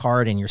wild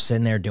card, and you're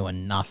sitting there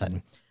doing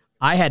nothing.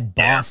 I had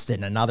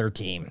Boston, another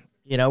team,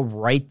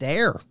 right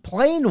there,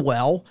 playing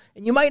well,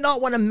 and you might not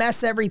want to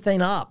mess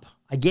everything up.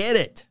 I get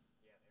it.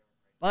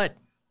 But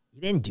you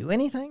didn't do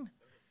anything?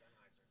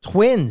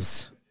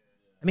 Twins.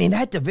 I mean,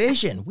 that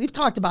division. We've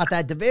talked about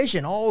that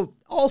division all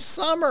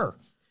summer.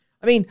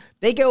 I mean,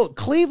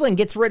 Cleveland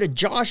gets rid of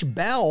Josh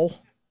Bell,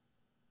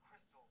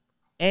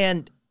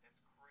 and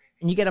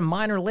you get a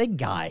minor league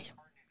guy.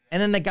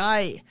 And then the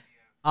guy,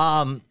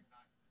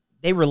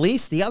 they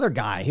released the other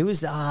guy. Who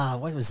was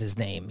what was his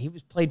name? He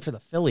played for the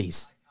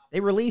Phillies. They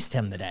released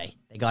him today.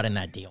 They got in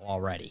that deal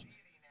already.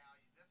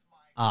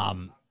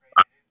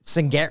 What's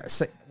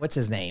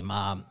his name?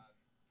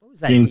 What was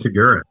that? Gene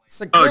Segura.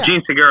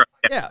 Gene Segura.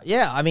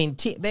 Yeah. I mean,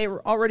 they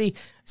were already.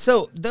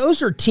 So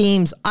those are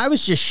teams. I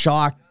was just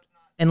shocked.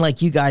 And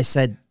like you guys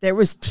said, there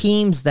was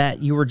teams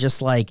that you were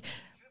just like,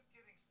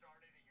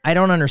 I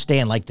don't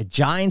understand. Like the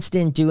Giants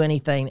didn't do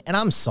anything. And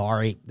I'm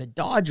sorry. The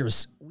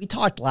Dodgers, we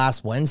talked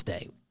last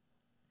Wednesday.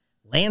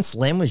 Lance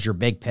Lynn was your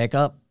big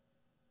pickup.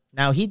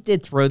 Now, he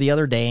did throw the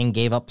other day and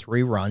gave up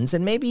 3 runs,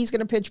 and maybe he's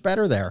going to pitch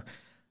better there.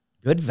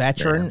 Good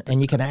veteran,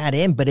 and you can add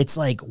in, but it's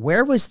like,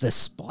 where was the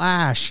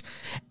splash?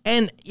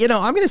 And,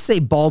 I'm going to say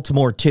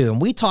Baltimore, too, and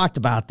we talked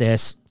about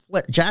this.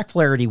 Jack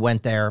Flaherty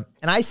went there,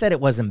 and I said it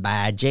wasn't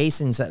bad.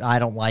 Jason said, I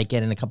don't like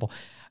it, and a couple.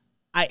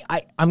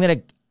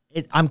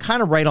 I'm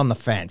kind of right on the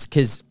fence,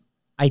 because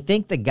I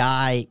think the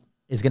guy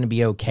is going to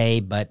be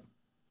okay, but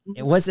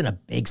it wasn't a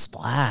big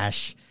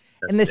splash.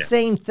 And the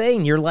same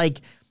thing, you're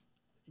like,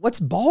 what's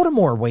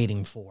Baltimore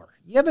waiting for?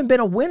 You haven't been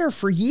a winner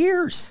for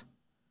years.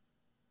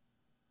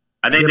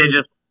 I think they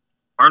just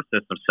farm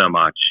system so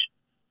much.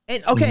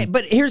 And okay,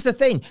 but here's the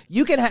thing: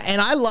 you can and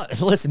I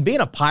listen.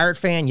 Being a Pirate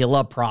fan, you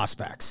love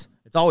prospects.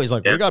 It's always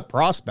like we got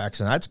prospects,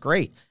 and that's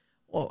great.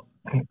 Well,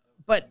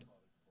 but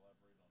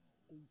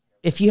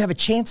if you have a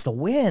chance to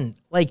win,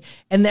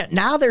 and that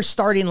now they're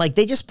starting,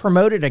 they just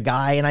promoted a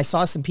guy, and I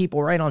saw some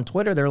people right on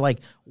Twitter. They're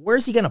like,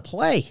 "Where's he going to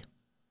play?"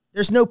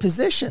 There's no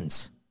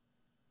positions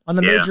on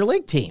the major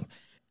league team.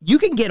 You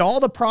can get all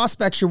the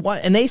prospects you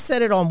want. And they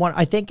said it on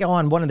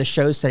one of the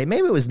shows today.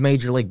 Maybe it was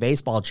Major League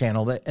Baseball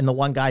channel. And the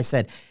one guy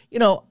said,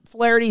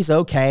 Flaherty's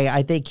okay.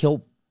 I think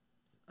he'll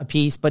a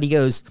piece, but he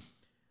goes,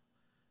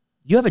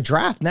 you have a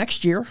draft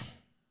next year.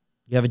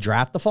 You have a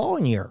draft the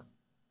following year.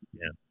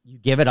 Yeah. You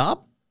give it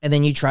up and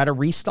then you try to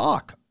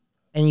restock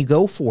and you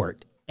go for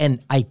it.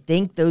 And I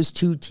think those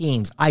two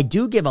teams, I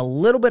do give a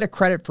little bit of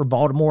credit for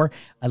Baltimore.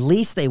 At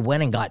least they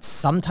went and got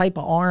some type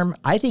of arm.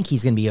 I think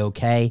he's going to be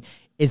okay.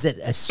 Is it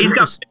a super?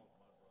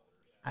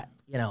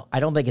 I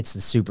don't think it's the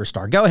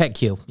superstar. Go ahead,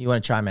 Q. You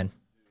want to chime in?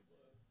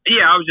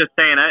 Yeah, I was just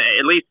saying,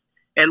 at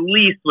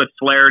least with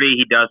Flaherty,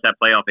 he does have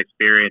playoff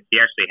experience. He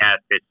actually has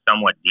pitched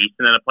somewhat decent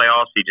in the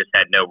playoffs. He just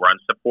had no run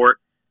support.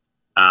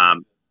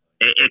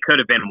 It could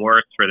have been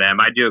worse for them.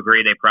 I do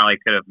agree they probably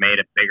could have made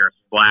a bigger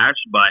splash,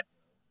 but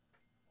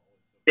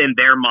in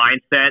their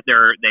mindset,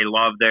 they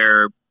love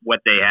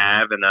what they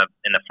have in the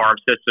farm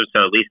system.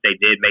 So at least they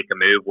did make a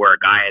move where a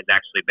guy has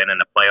actually been in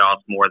the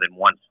playoffs more than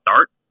one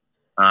start.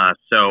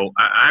 So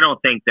I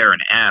don't think they're an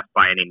F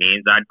by any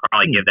means. I'd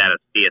probably give that a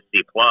C, a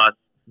C plus.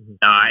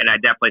 And I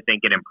definitely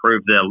think it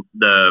improved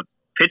the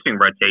pitching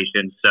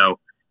rotation. So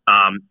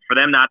for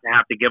them not to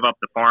have to give up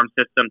the farm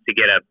system to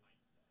get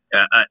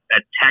a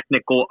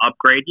technical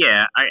upgrade,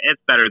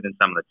 it's better than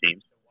some of the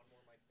teams.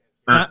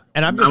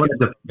 And I'm just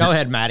go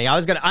ahead, Matty. I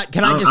was gonna.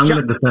 Can I just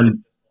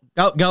defend?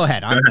 Go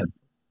ahead.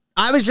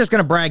 I was just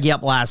gonna brag you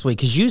up last week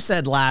because you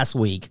said last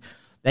week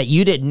that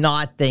you did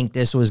not think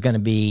this was going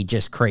to be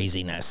just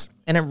craziness,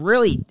 and it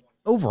really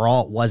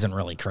overall it wasn't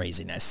really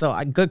craziness. So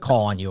good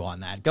call on you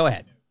on that. Go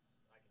ahead.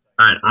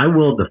 All right, I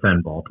will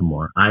defend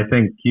Baltimore. I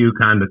think Q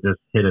kind of just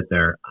hit it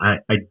there.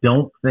 I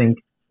don't think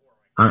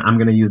I'm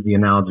going to use the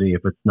analogy: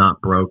 if it's not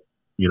broke,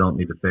 you don't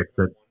need to fix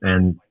it,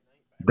 and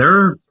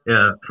they're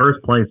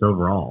first place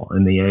overall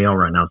in the AL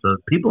right now, so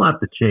people have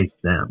to chase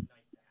them.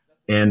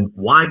 And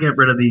why get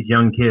rid of these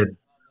young kids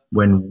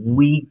when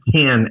we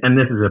can, and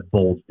this is a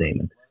bold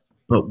statement,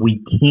 but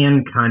we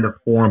can kind of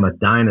form a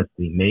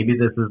dynasty. Maybe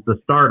this is the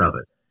start of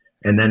it.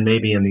 And then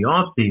maybe in the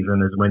off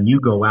season is when you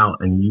go out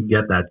and you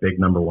get that big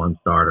number one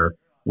starter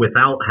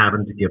without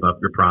having to give up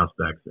your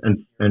prospects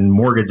and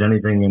mortgage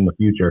anything in the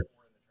future.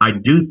 I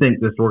do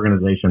think this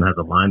organization has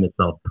aligned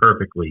itself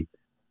perfectly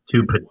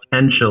to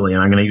potentially,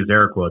 and I'm going to use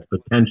air quotes,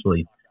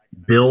 potentially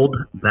build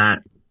that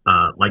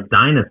like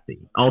dynasty.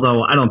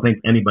 Although I don't think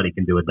anybody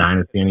can do a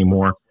dynasty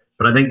anymore,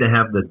 but I think they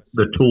have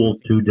the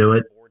tools to do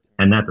it.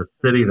 And that's a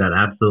city that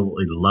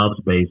absolutely loves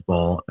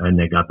baseball, and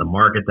they got the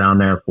market down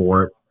there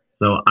for it.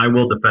 So I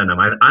will defend them.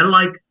 I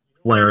like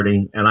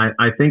Flaherty, and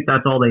I think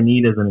that's all they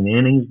need is an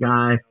innings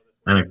guy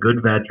and a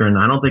good veteran.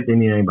 I don't think they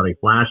need anybody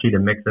flashy to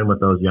mix in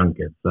with those young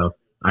kids. So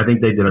I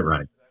think they did it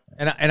right.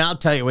 And I'll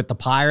tell you, with the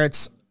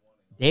Pirates,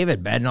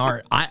 David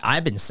Bednar,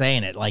 I've been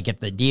saying it, like if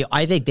the deal,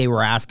 I think they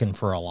were asking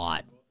for a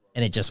lot,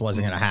 and it just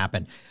wasn't going to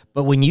happen.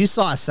 But when you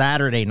saw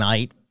Saturday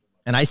night,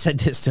 and I said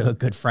this to a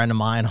good friend of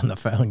mine on the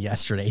phone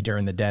yesterday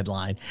during the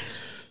deadline,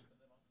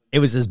 it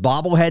was his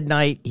bobblehead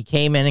night. He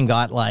came in and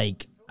got,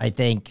 like, I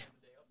think,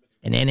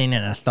 an inning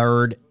and a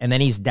third, and then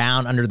he's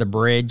down under the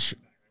bridge,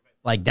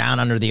 like down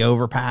under the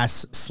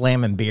overpass,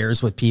 slamming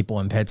beers with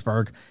people in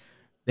Pittsburgh.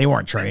 They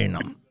weren't trading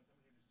him.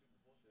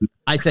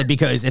 I said,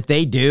 because if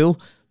they do,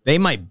 they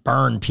might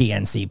burn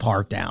PNC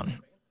Park down.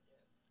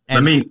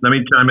 And let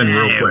me chime in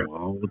real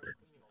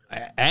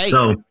quick. Hey,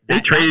 so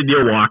they traded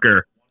Neil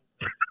Walker.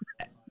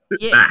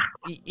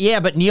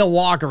 Yeah, but Neil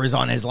Walker was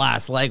on his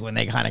last leg when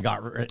they kind of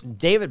got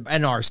David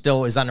Bednar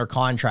still is under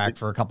contract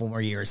for a couple more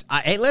years.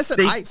 Hey,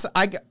 listen,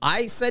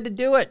 I said to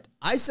do it.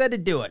 I said to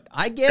do it.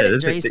 I get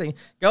it, Jason.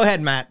 Go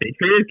ahead, Matt. They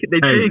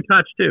traded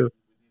Koch too.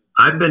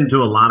 I've been to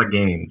a lot of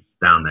games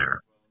down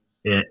there.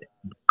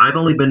 I've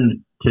only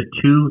been to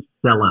 2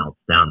 sellouts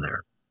down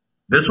there.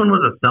 This one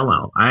was a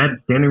sellout. I had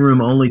standing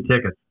room only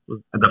tickets.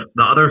 The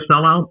other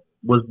sellout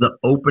was the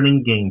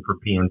opening game for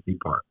PNC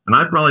Park, and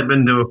I've probably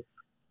been to,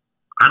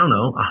 I don't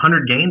know,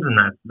 100 games in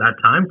that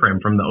time frame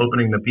from the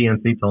opening of the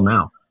PNC till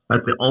now.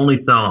 That's the only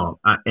sellout,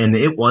 and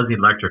it was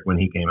electric when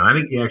he came. I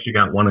think he actually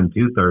got 1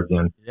 2/3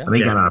 in. Yeah. I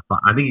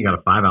think he got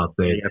a 5-out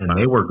save, and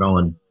they were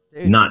going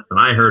nuts. And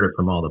I heard it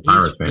from all the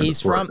Pirates fans. He's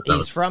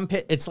from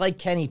Pitt. It's like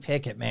Kenny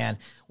Pickett, man.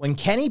 When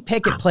Kenny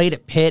Pickett played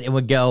at Pitt, it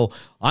would go,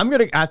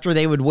 after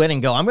they would win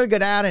and go, I'm gonna go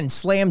down and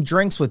slam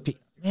drinks with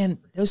people. Man,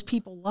 those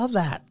people love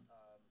that.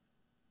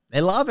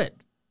 They love it.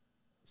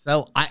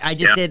 So I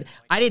didn't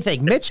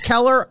think Mitch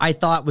Keller, I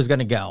thought was going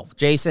to go.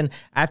 Jason,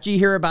 after you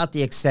hear about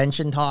the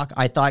extension talk,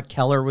 I thought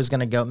Keller was going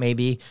to go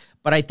maybe.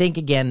 But I think,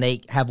 again,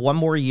 they have one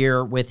more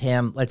year with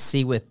him. Let's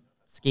see with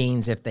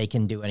Skeens if they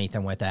can do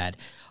anything with that.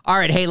 All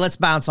right, hey, let's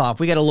bounce off.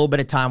 We got a little bit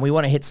of time. We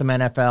want to hit some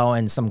NFL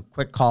and some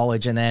quick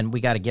college, and then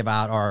we got to give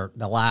out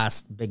the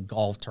last big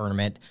golf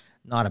tournament.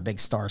 Not a big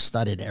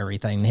star-studded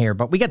everything here,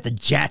 but we got the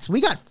Jets.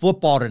 We got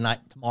football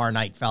tomorrow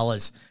night,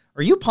 fellas.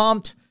 Are you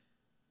pumped?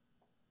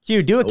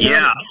 Q, do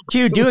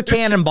a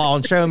cannonball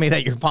and show me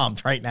that you're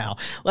pumped right now.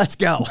 Let's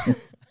go.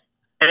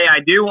 Hey, I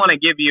do want to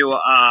give you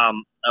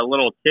a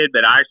little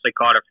tidbit. I actually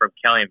caught it from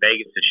Kelly in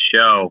Vegas'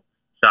 show,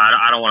 so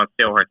I don't want to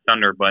steal her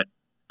thunder, but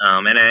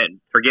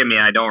forgive me,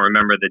 I don't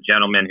remember the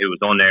gentleman who was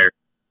on there.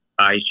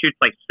 He shoots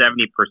like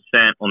 70%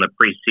 on the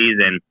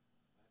preseason,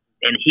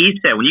 and he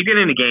said when you get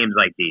into games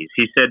like these,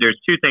 he said there's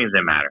 2 things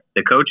that matter: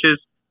 the coaches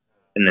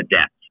and the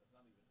depth.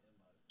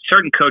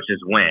 Certain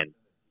coaches win.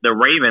 The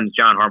Ravens,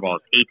 John Harbaugh,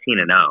 is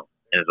 18-0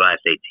 in his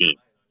last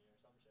 18.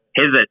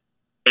 His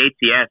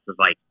ATS is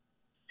like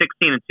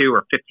 16-2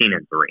 or 15-3.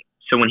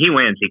 So when he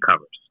wins, he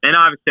covers. And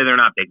obviously, they're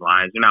not big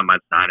lines. They're not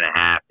much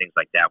 9.5, things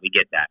like that. We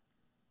get that.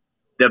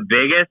 The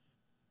biggest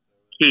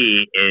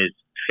key is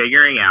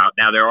figuring out.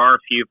 Now, there are a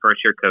few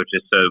first-year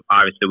coaches, so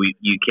obviously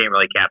you can't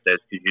really cap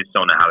those because you just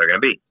don't know how they're going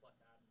to be.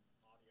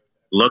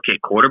 Look at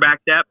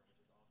quarterback depth,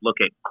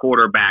 look at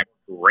quarterback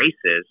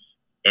races,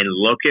 and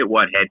look at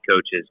what head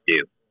coaches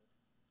do.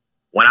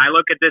 When I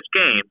look at this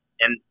game,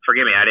 and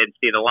forgive me, I didn't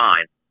see the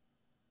line,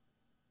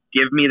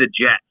 give me the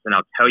Jets, and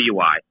I'll tell you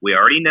why. We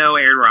already know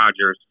Aaron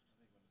Rodgers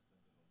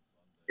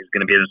is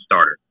going to be the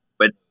starter,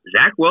 but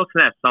Zach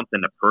Wilson has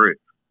something to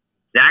prove.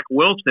 Zach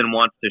Wilson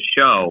wants to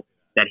show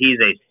that he's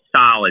a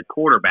solid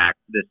quarterback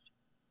for this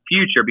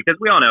future,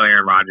 because we all know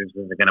Aaron Rodgers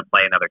isn't going to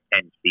play another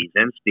 10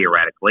 seasons,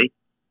 theoretically.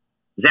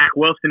 Zach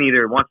Wilson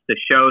either wants to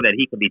show that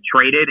he can be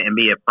traded and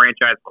be a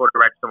franchise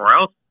quarterback somewhere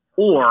else,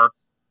 or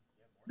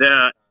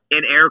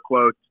in air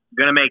quotes,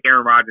 going to make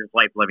Aaron Rodgers'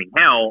 life living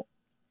hell.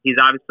 He's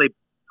obviously,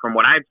 from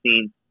what I've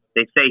seen,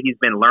 they say he's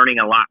been learning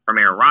a lot from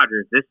Aaron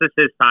Rodgers. This is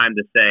his time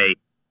to say,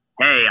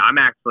 hey, I'm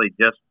actually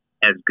just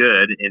as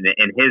good in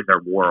his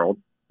world,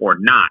 or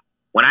not.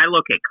 When I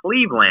look at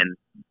Cleveland,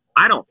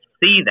 I don't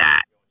see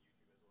that.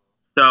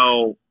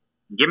 So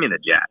give me the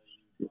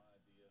Jets.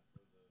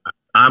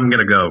 I'm going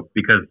to go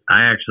because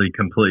I actually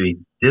completely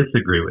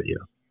disagree with you.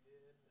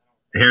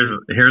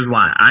 Here's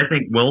why. I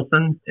think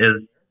Wilson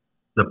is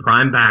the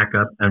prime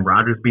backup, and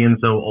Rodgers being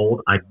so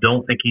old, I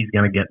don't think he's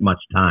going to get much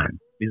time.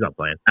 He's not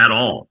playing at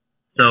all.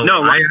 So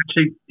no, I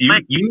actually,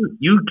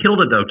 you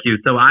killed it though, Q.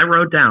 So I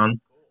wrote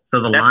down,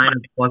 so the line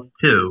is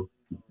 +2.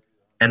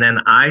 And then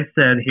I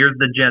said, here's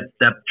the Jets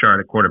depth chart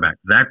at quarterback: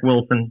 Zach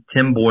Wilson,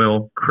 Tim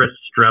Boyle, Chris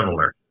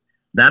Streveler.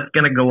 That's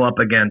going to go up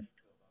against,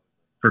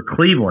 for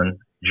Cleveland,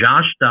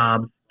 Josh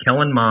Dobbs,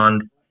 Kellen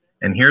Mond,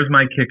 And here's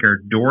my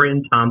kicker,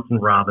 Dorian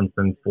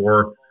Thompson-Robinson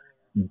for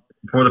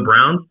the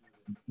Browns.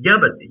 Yeah,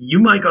 but you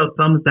might go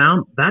thumbs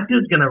down. That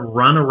dude's going to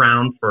run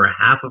around for a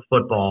half of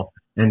football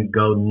and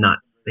go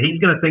nuts. He's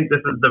going to think this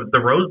is the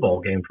Rose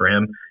Bowl game for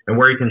him and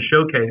where he can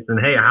showcase and,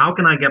 hey, how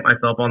can I get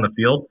myself on the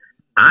field?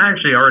 I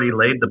actually already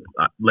laid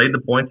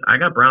the points. I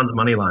got Browns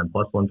money line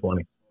plus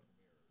 120.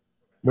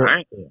 All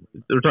right.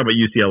 We're talking about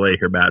UCLA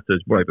here, Matt, so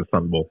it's more like the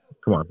Sun Bowl.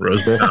 Come on,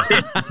 Rose Bowl.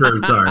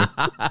 Sorry.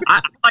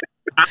 I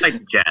like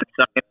the Jets.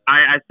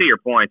 I see your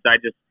points. I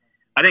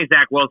think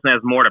Zach Wilson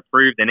has more to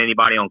prove than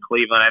anybody on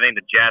Cleveland. I think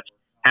the Jets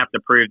have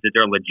to prove that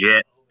they're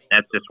legit.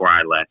 That's just where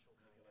I left.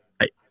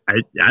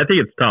 I think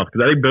it's tough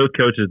because I think both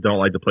coaches don't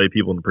like to play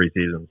people in the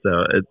preseason.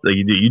 So it's like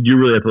you do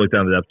really have to look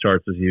down the depth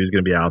charts to see who's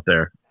going to be out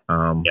there.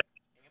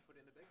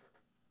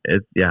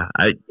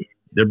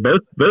 They're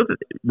both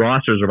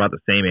rosters are about the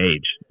same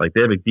age. Like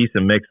they have a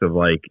decent mix of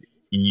like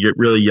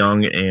really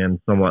young and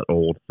somewhat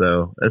old.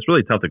 So it's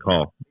really tough to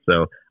call.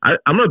 So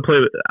I'm going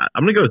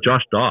to go with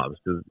Josh Dobbs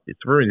because it's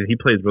he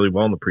plays really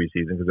well in the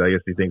preseason because I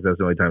guess he thinks that's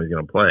the only time he's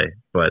going to play.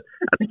 But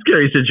that's a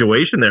scary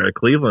situation there at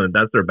Cleveland.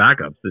 That's their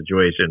backup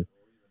situation.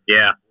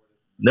 Yeah.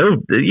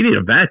 No, you need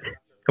a vet.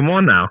 Come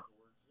on now.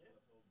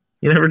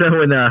 You never know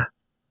when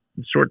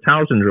short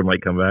towel syndrome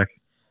might come back.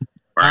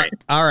 Right.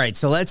 All right.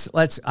 So let's.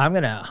 I'm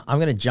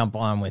gonna jump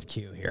on with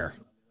Q here,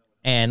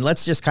 and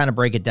let's just kind of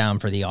break it down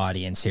for the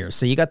audience here.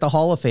 So you got the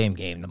Hall of Fame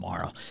game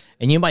tomorrow,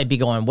 and you might be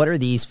going, "What are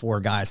these four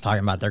guys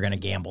talking about? They're going to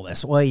gamble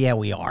this?" Well, yeah,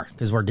 we are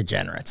because we're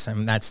degenerates,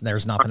 and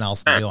there's nothing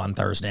else to do on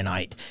Thursday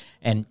night.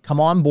 And come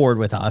on board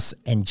with us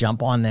and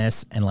jump on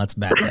this, and let's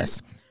bet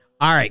this.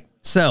 All right.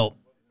 So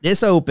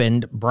this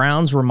opened.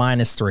 Browns were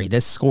 -3.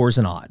 This scores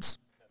and odds.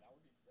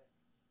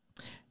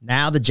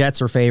 Now the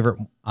Jets are favorite,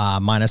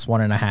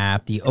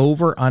 -1.5. The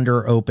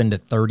over-under opened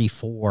at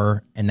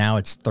 34, and now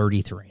it's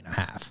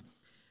 33.5.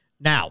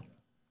 Now,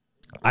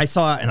 I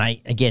saw, and I,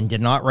 again, did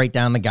not write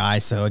down the guy,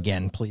 so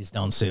again, please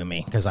don't sue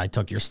me because I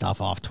took your stuff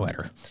off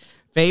Twitter.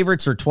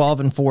 Favorites are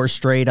 12-4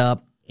 straight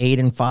up,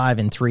 8-5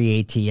 and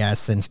 3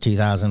 ATS since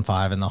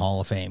 2005 in the Hall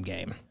of Fame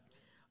game.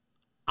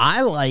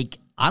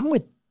 I'm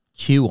with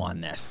Q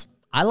on this.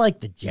 I like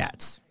the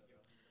Jets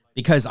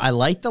because I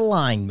like the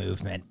line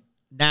movement.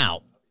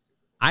 Now,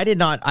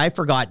 I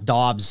forgot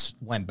Dobbs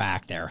went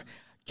back there.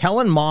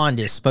 Kellen Mond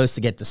is supposed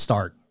to get the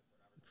start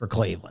for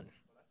Cleveland.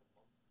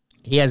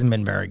 He hasn't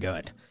been very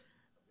good.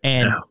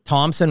 And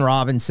Thompson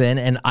Robinson,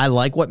 and I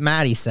like what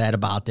Matty said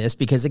about this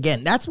because,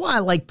 again, that's why I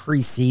like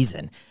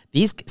preseason.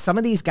 Some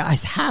of these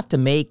guys have to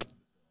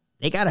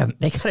they gotta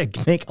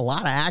make a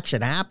lot of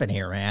action happen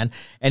here, man.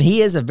 And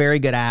he is a very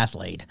good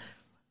athlete.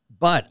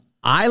 But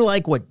I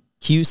like what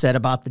Q said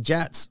about the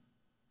Jets.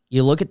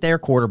 You look at their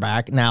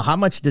quarterback. Now, how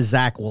much does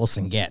Zach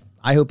Wilson get?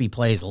 I hope he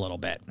plays a little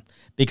bit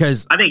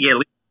because I think at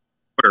least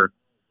quarter.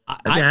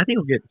 I think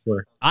he'll get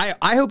score.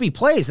 I hope he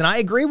plays, and I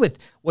agree with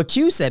what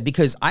Q said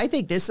because I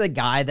think this is a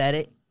guy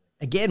that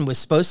was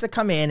supposed to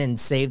come in and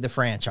save the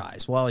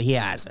franchise. Well, he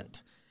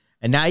hasn't,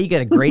 and now you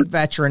get a great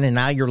veteran, and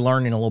now you're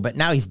learning a little bit.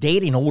 Now he's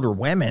dating older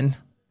women.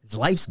 His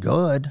life's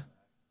good a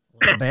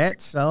little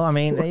bit, so I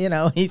mean,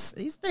 he's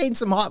dating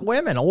some hot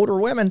women, older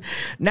women.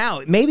 Now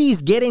maybe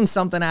he's getting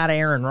something out of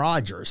Aaron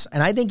Rodgers,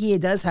 and I think he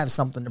does have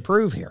something to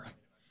prove here.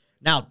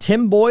 Now,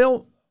 Tim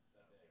Boyle,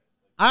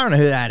 I don't know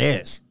who that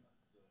is.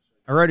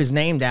 I wrote his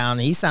name down.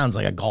 He sounds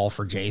like a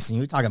golfer, Jason.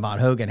 You were talking about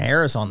Hogan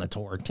Harris on the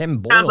tour. Tim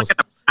Boyle's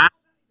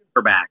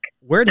quarterback.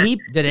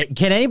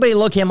 Can anybody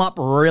look him up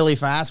really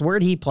fast? Where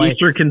did he play?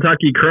 Eastern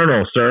Kentucky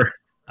Colonel, sir.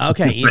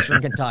 Okay,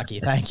 Eastern Kentucky.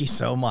 Thank you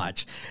so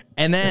much.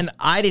 And then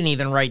I didn't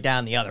even write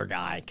down the other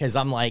guy because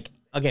I'm like,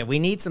 okay, we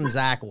need some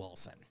Zach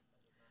Wilson.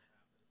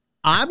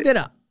 I'm going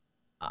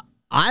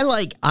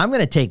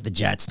to take the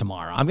Jets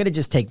tomorrow. I'm going to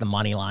just take the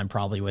money line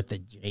probably with the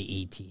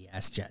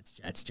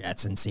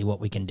Jets, and see what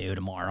we can do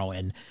tomorrow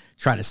and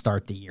try to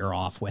start the year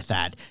off with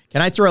that.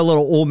 Can I throw a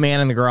little old man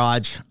in the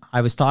garage?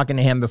 I was talking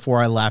to him before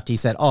I left. He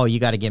said, you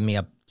got to give me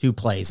 2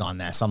 plays on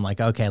this. I'm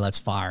like, okay, let's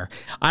fire.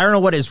 I don't know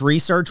what his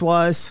research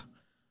was.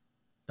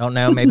 Don't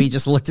know. Maybe he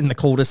just looked in the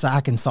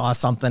cul-de-sac and saw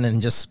something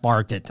and just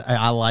sparked it.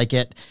 I like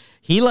it.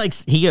 He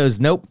goes,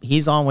 nope.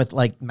 He's on with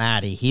like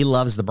Matty. He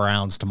loves the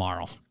Browns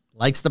tomorrow.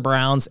 Likes the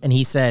Browns, and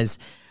he says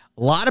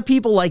a lot of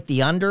people like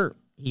the under.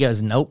 He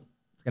goes, nope,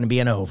 it's going to be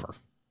an over.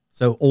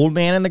 So old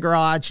man in the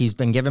garage, he's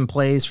been giving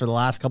plays for the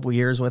last couple of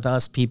years with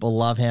us. People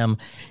love him.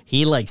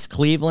 He likes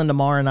Cleveland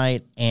tomorrow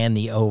night and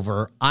the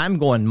over. I'm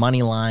going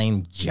money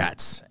line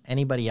Jets.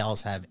 Anybody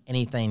else have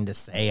anything to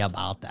say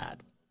about that?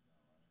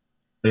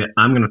 Yeah,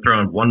 I'm going to throw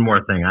in one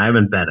more thing. I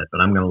haven't bet it,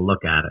 but I'm going to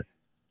look at it.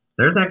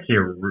 There's actually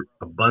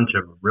a bunch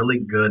of really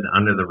good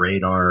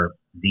under-the-radar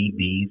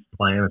DBs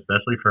playing,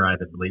 especially for, I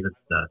believe it's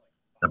the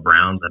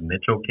Browns, the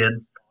Mitchell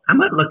kid. I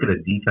might look at a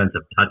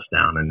defensive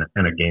touchdown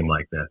in a game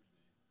like this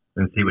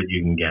and see what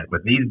you can get.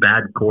 With these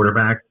bad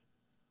quarterbacks,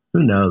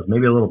 who knows?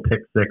 Maybe a little pick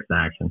six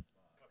action.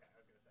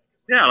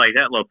 Yeah, I like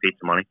that little piece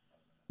of money.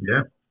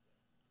 Yeah.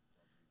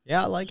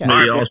 Yeah, I like it.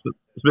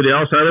 Smitty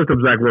also, I looked up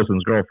Zach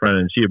Wilson's girlfriend,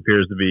 and she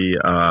appears to be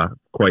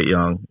quite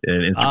young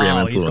in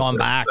Instagram. Oh, he's gone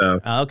back. So,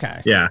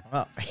 okay. Yeah.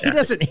 Well, he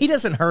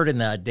doesn't hurt in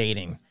the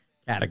dating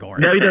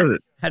category. No, he doesn't.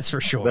 That's for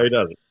sure. No, he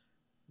doesn't.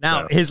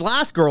 Now, his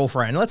last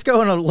girlfriend, let's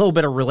go in a little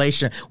bit of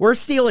relation. We're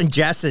stealing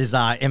Jess's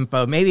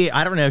info. Maybe,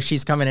 I don't know if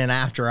she's coming in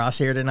after us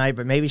here tonight,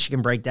 but maybe she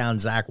can break down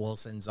Zach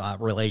Wilson's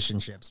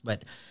relationships.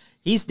 But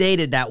he's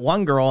dated that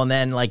one girl, and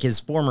then like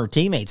his former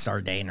teammates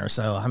started dating her.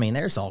 So, I mean,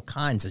 there's all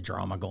kinds of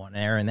drama going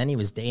there. And then he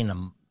was dating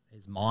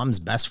his mom's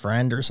best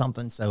friend or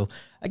something. So,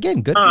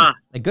 again, good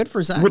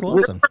for Zach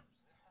Wilson.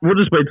 We'll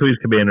just wait till he's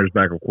Commander's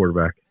backup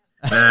quarterback.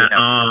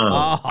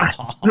 All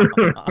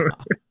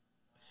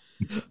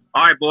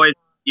right, boys.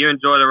 You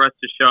enjoy the rest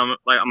of the show. I'm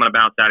going to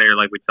bounce out of here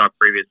like we talked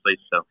previously.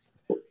 So,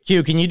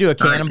 Q, can you do a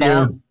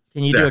cannonball?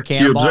 Can you do a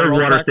cannonball? Observe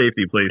real water quick?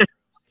 safety, please.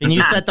 Can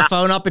you set the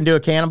phone up and do a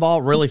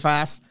cannonball really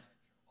fast?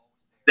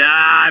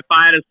 if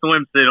I had a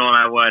swimsuit on,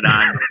 I would.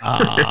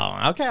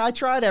 Oh, okay. I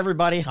tried,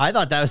 everybody. I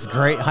thought that was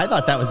great.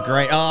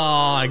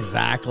 Oh,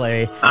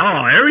 exactly.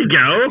 Oh, there we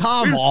go.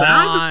 Come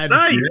on.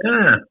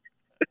 Yeah.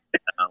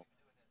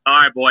 All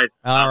right, boys.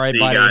 All right,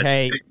 buddy.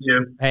 Guys.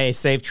 Hey,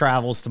 safe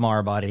travels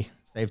tomorrow, buddy.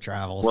 Safe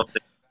travels. We'll see.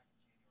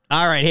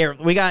 All right, here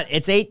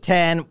it's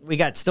 8:10. We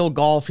got still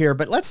golf here,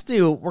 but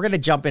we're going to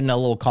jump into a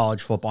little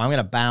college football. I'm going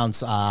to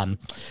bounce. We're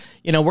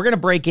going to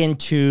break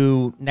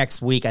into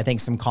next week, I think,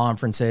 some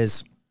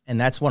conferences, and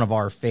that's one of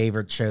our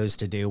favorite shows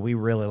to do. We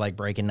really like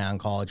breaking down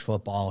college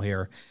football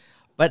here.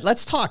 But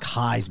let's talk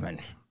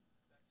Heisman.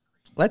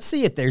 Let's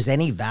see if there's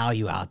any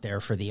value out there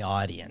for the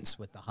audience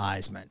with the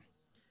Heisman.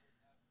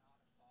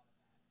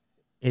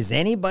 Is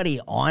anybody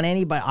on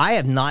anybody? I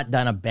have not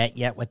done a bet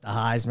yet with the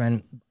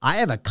Heisman. I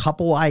have a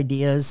couple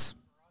ideas,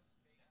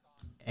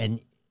 and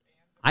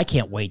I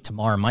can't wait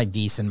tomorrow. My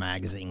VSiN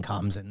magazine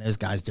comes, and those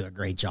guys do a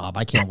great job.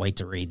 I can't wait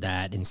to read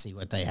that and see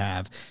what they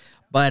have.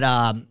 But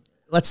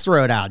let's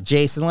throw it out.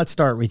 Jason, let's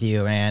start with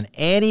you, man.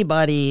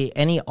 Anybody,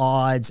 any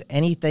odds,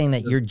 anything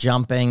that you're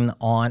jumping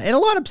on?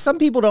 And some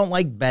people don't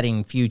like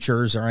betting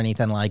futures or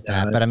anything like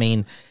that, but I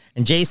mean,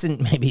 and Jason,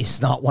 maybe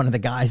he's not one of the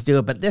guys do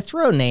it, but they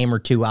throw a name or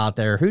two out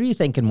there. Who do you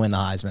think can win the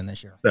Heisman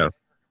this year? So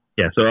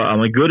I'm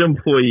a good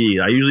employee.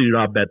 I usually do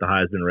not bet the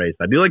Heisman race.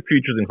 I do like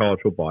futures in college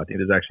football. I think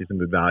there's actually some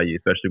good value,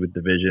 especially with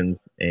divisions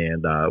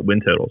and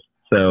win totals.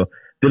 So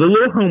did a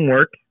little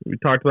homework. We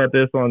talked about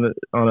this on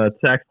a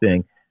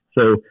texting.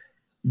 So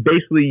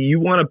basically, you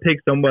want to pick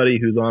somebody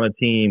who's on a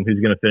team who's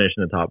going to finish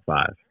in the top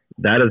 5.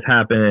 That has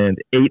happened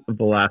 8 of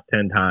the last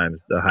 10 times.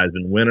 The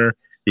Heisman winner.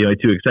 The only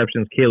 2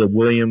 exceptions, Caleb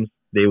Williams.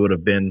 They would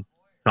have been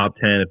top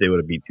 10 if they would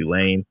have beat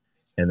Tulane.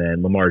 And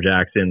then Lamar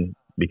Jackson,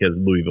 because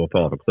Louisville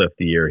fell off a cliff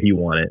the year he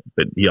won it,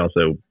 but he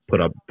also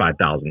put up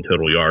 5,000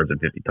 total yards and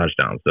 50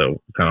 touchdowns. So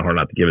it's kind of hard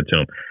not to give it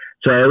to him.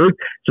 So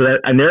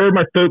I narrowed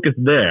my focus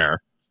there.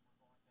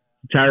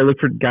 Try to look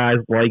for guys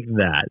like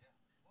that.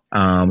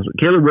 So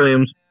Caleb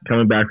Williams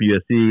coming back for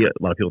USC. A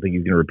lot of people think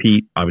he's going to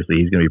repeat. Obviously,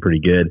 he's going to be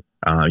pretty good.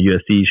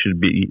 USC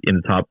should be in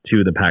the top 2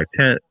 of the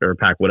Pac-10 or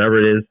Pac whatever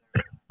it is.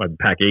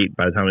 Pac-8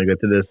 by the time we get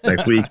to this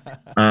next week.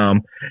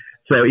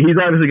 So he's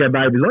obviously got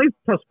value. He's only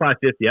plus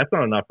 550. That's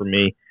not enough for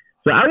me.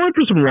 So I went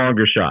for some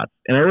longer shots,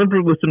 and I went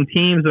with some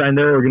teams that I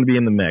know are going to be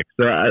in the mix.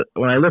 So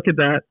when I look at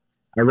that,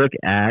 I look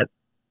at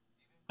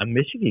a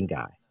Michigan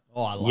guy.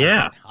 Oh, I like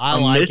it. I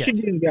like it.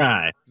 Michigan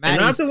guy.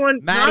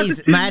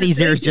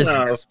 Maddie's ears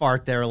just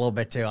sparked there a little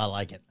bit too. I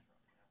like it.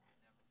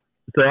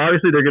 So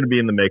obviously they're going to be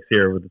in the mix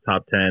here with the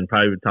top 10,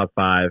 probably the top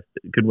 5.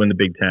 Could win the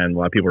Big Ten. A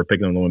lot of people are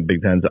picking them to win the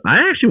Big Ten. So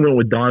I actually went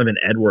with Donovan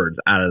Edwards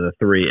out of the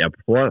 3 at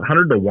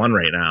 100 to 1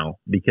 right now,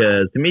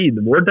 because to me,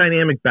 the more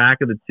dynamic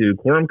back of the 2,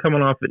 Corum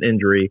coming off an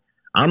injury.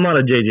 I'm not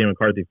a J.J.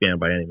 McCarthy fan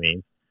by any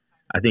means.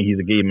 I think he's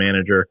a game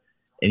manager,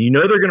 and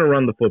they're going to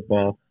run the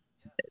football.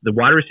 The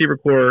wide receiver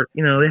core,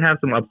 they have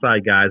some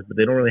upside guys, but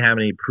they don't really have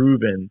any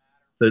proven.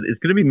 So it's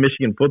going to be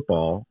Michigan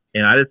football,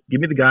 and I just give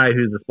me the guy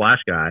who's the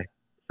splash guy.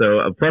 So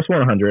a plus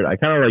 100, I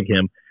kind of like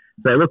him.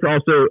 So I looked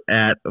also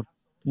at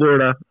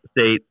Florida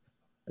State,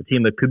 a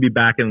team that could be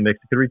back in the mix,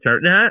 could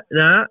return.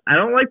 I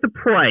don't like the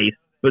price,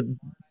 but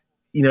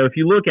if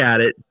you look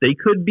at it, they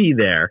could be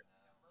there.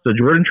 So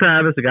Jordan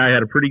Travis, a guy who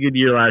had a pretty good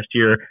year last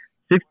year,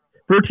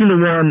 14 to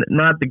 1,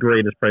 not the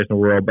greatest price in the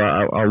world, but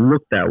I'll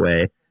look that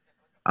way.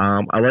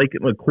 I like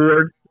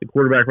McCord, the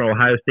quarterback from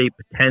Ohio State,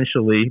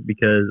 potentially,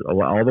 because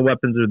all the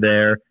weapons are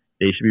there.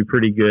 They should be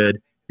pretty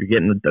good. You're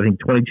getting, I think,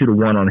 22 to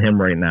 1 on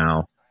him right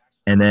now.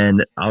 And then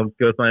I'll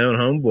go with my own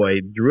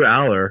homeboy, Drew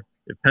Aller.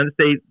 If Penn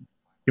State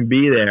can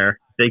be there,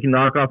 they can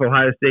knock off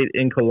Ohio State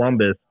in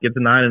Columbus, get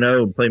to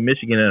 9-0, and play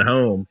Michigan at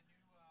home.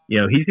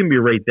 He's going to be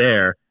right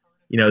there.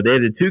 They have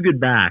the 2 good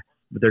backs,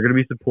 but they're going to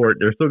be support.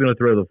 They're still going to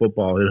throw the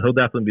football. He'll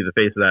definitely be the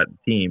face of that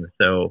team.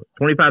 So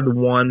 25 to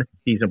 1,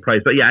 decent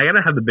price. But yeah, I got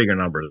to have the bigger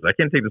numbers. I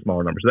can't take the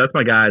smaller numbers. So that's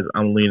my guys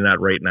I'm leaning at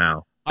right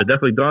now. But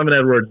definitely Donovan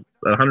Edwards,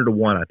 100 to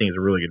 1, I think is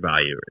a really good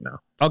value right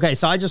now. Okay,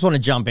 so I just want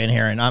to jump in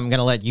here, and I'm going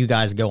to let you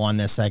guys go on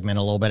this segment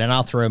a little bit, and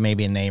I'll throw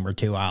maybe a name or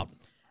 2 out.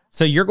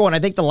 So you're going, I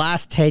think the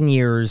last 10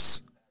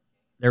 years,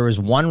 there was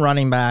 1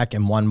 running back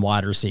and 1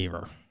 wide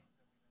receiver.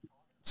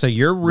 So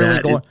you're really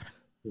going.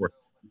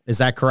 Is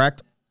that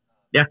correct?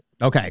 Yeah.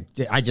 Okay.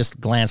 I just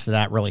glanced at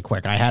that really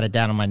quick. I had it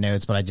down on my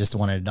notes, but I just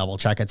wanted to double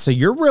check it. So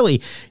you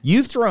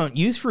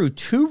threw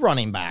 2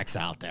 running backs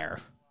out there.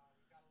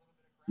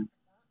 I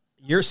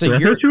drew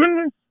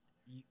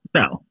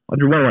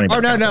one running back.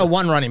 Oh, no,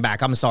 one running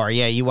back. I'm sorry.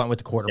 Yeah, you went with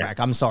the quarterback.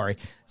 Yeah. I'm sorry.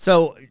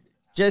 So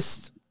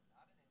just,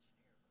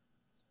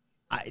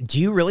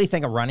 do you really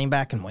think a running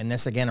back can win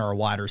this again or a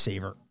wide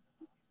receiver?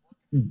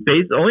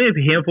 Only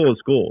a handful of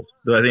schools.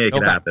 So I think it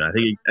could happen. I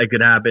think it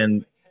could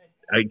happen.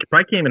 It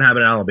probably can't even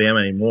happen in Alabama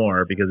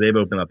anymore because they've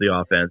opened up the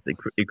offense.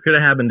 It could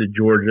have happened to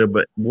Georgia,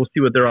 but we'll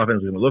see what their offense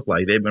is going to look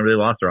like. They've really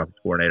lost their offense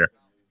coordinator.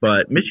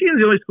 But Michigan's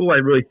the only school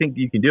I really think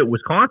you can do it.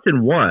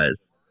 Wisconsin was.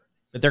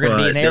 But they're going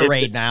to be an air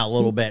raid now a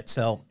little bit.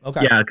 So,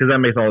 okay. Yeah, because that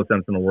makes all the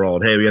sense in the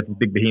world. Hey, we got these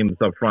big behemoths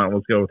up front.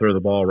 Let's go throw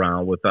the ball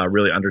around with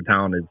really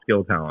under-talented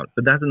skill talent.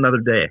 But that's another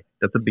day.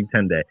 That's a Big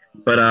Ten day.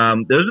 But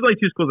those are like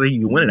 2 schools that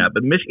you can win it at.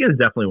 But Michigan is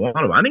definitely one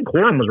of them. I think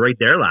Corum was right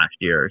there last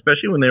year,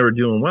 especially when they were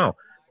doing well.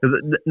 Because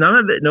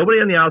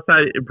nobody on the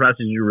outside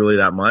impresses you really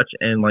that much.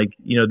 And,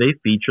 they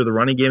feature the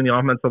running game in the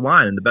offensive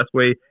line. And the best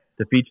way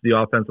to feature the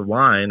offensive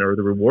line or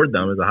to reward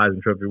them is a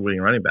Heisman Trophy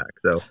winning running back.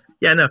 So,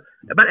 yeah, no.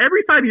 About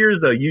every 5 years,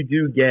 though, you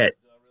do get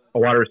a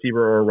wide receiver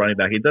or a running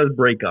back. It does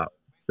break up.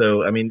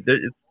 So, I mean, but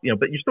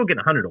you're still getting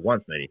 100 to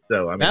 1, Smitty.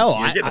 So, I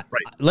mean,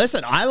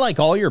 listen, I like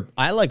all your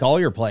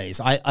plays.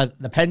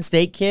 The Penn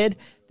State kid,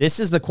 this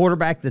is the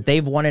quarterback that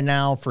they've wanted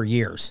now for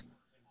years.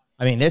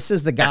 I mean, this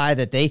is the guy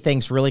that they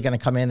think's really going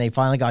to come in. They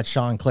finally got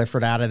Sean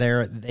Clifford out of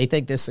there. They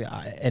think this,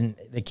 and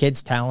the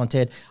kid's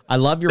talented. I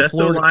love your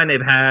Florida line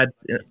they've had.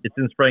 It's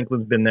since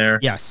Franklin's been there.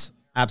 Yes,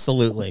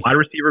 absolutely. Wide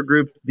receiver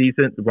group's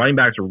decent. The running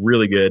backs are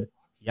really good.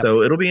 Yep.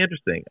 So it'll be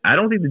interesting. I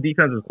don't think the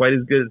defense is quite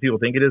as good as people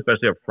think it is,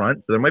 especially up front.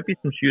 So there might be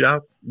some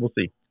shootouts. We'll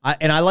see.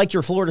 And I like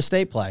your Florida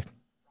State play.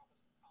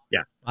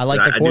 Yeah, I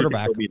like the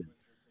quarterback.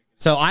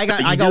 So I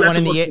got one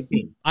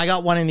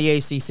in the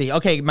ACC.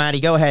 Okay, Matty,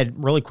 go ahead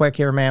really quick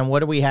here, man. What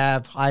do we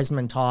have?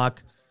 Heisman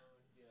talk.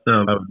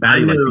 So I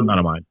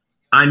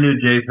knew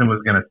Jason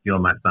was going to steal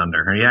my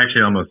thunder. He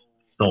actually almost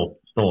stole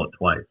it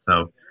twice.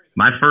 So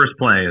my first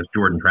play is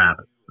Jordan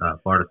Travis,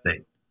 Florida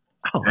State.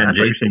 Oh, and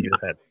Jason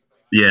just had.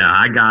 Yeah,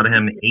 I got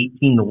him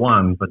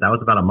 18-1, but that was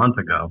about a month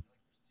ago.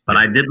 But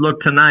I did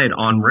look tonight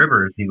on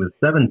Rivers. He was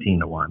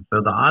 17-1. So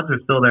the odds are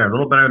still there. A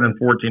little better than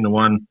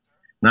 14-1.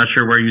 Not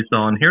sure where you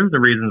saw. And here's the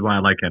reasons why I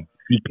like him.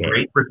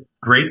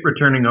 Great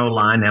returning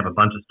O-line. They have a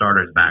bunch of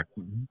starters back.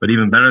 But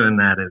even better than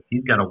that is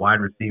he's got a wide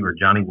receiver,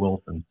 Johnny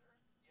Wilson.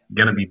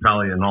 Going to be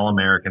probably an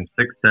All-American,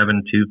 6'7",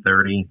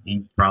 230.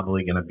 He's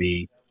probably going to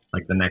be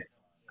like the next,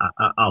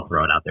 I'll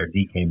throw it out there,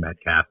 DK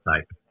Metcalf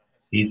type.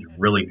 He's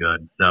really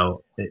good.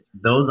 So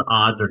those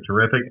odds are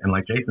terrific. And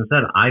like Jason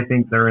said, I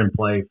think they're in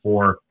play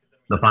for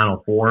the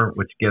Final Four,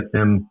 which gets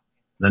him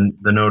the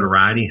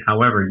notoriety.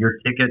 However, your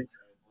ticket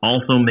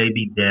also may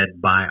be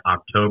dead by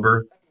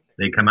October.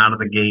 They come out of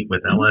the gate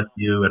with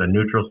LSU at a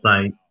neutral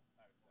site.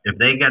 If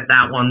they get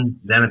that one,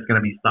 then it's going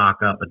to be stock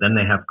up. But then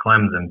they have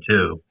Clemson,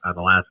 too,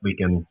 the last week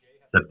in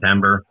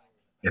September.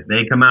 If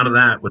they come out of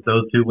that with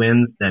those 2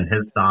 wins, then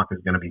his stock is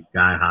going to be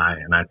sky high.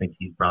 And I think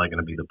he's probably going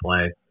to be the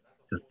play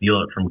to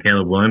steal it from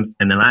Caleb Williams.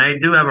 And then I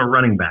do have a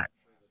running back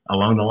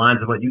along the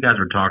lines of what you guys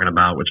were talking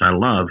about, which I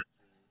love.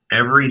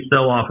 Every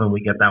so often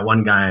we get that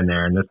one guy in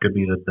there, and this could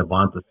be the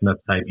Devonta Smith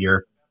type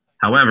year.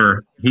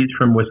 However, he's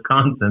from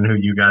Wisconsin, who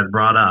you guys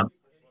brought up,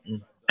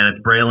 and it's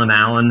Braylon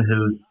Allen,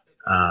 who's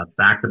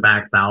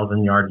back-to-back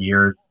 1,000-yard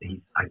years.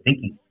 I think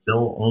he's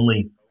still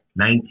only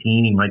 19.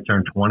 He might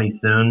turn 20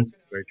 soon.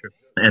 Very true.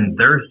 And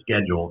their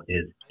schedule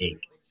is cake.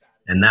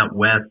 And that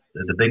West,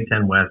 the Big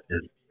Ten West,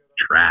 is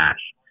trash.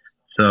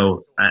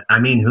 So, I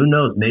mean, who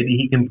knows? Maybe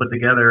he can put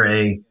together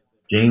a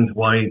James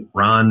White,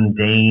 Ron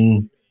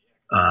Dane,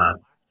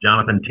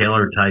 Jonathan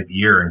Taylor type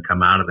year and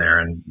come out of there.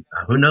 And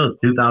who knows?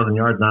 2,000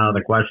 yards not out of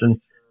the question.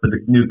 But the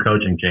new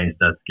coaching change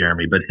does scare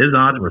me. But his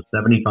odds were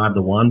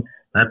 75-1.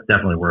 That's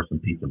definitely worth some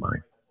pizza money.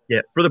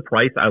 Yeah, for the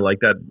price, I like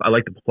that. I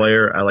like the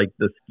player. I like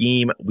the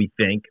scheme. We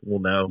think we'll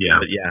know. Yeah,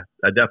 but yeah,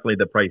 definitely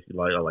the price.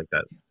 I like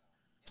that.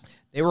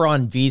 They were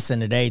on VSiN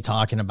today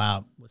talking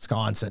about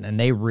Wisconsin, and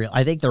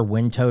I think their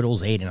win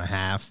total's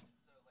 8.5,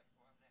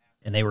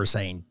 and they were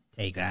saying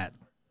take that.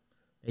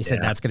 They said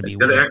that's going to be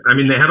weird. I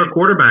mean, they have a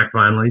quarterback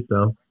finally,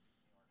 so.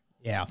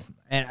 Yeah,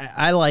 and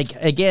I like,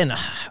 again,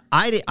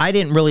 I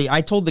didn't really,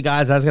 I told the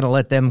guys I was going to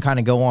let them kind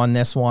of go on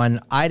this one.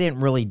 I didn't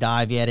really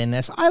dive yet in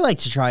this. I like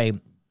to try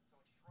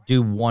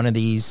do one of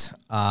these.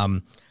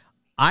 I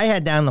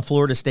had down the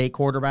Florida State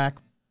quarterback.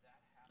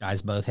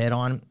 Guys both hit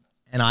on.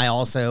 And I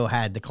also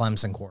had the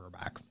Clemson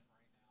quarterback.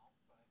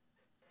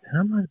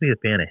 I'm not be a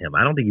fan of him.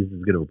 I don't think he's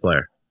as good of a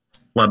player.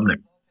 Klubnik.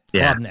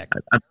 Yeah. Klubnik.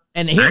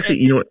 And here, actually,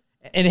 you know what?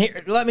 And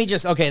here, let me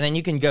just, okay, then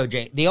you can go,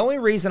 Jay. The only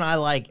reason I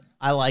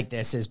like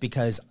this is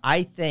because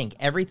I think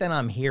everything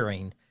I'm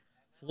hearing,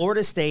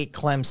 Florida State,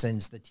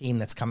 Clemson's the team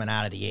that's coming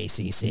out of the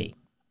ACC.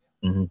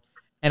 Mm-hmm.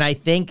 And I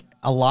think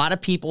a lot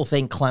of people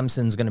think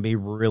Clemson's going to be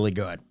really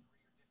good.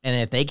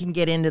 And if they can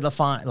get into the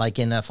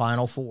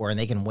Final Four and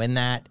they can win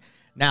that,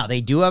 Now,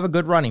 they do have a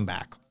good running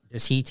back.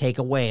 Does he take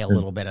away a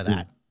little bit of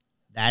that?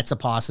 That's a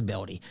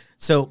possibility.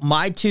 So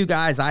my two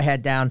guys I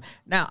had down.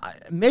 Now,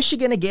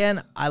 Michigan,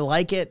 again, I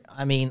like it.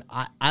 I mean,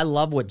 I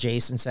love what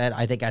Jason said.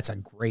 I think that's a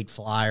great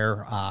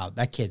flyer.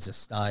 That kid's a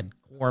stud.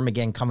 Gorm,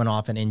 again, coming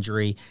off an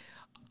injury.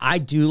 I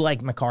do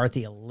like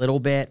McCarthy a little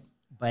bit,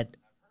 but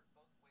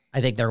I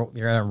think they're going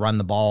to run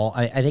the ball.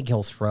 I think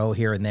he'll throw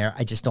here and there.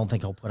 I just don't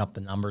think he'll put up the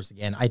numbers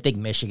again. I think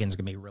Michigan's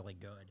going to be really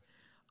good.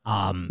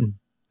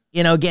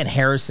 Again,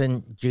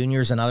 Harrison Jr.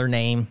 is another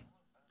name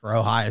for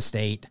Ohio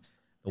State,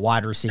 the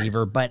wide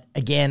receiver. But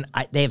again,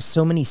 they have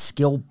so many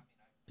skill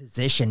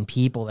position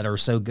people that are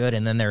so good,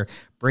 and then they're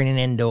bringing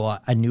into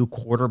a new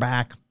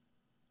quarterback.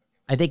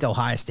 I think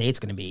Ohio State's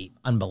going to be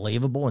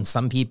unbelievable, and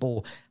some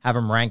people have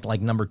them ranked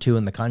like number 2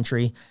 in the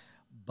country.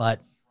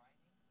 But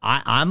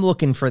I'm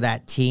looking for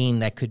that team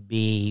that could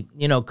be,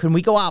 can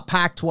we go out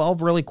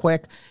Pac-12 really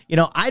quick?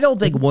 I don't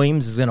think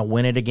Williams is going to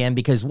win it again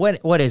because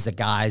what is it,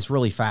 guys,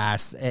 really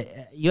fast?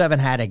 You haven't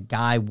had a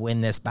guy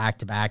win this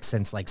back-to-back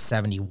since like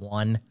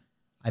 71,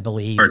 I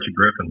believe. Archie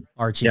Griffin.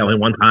 Griffin. Only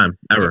one time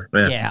ever.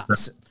 Yeah.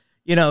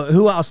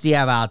 Who else do you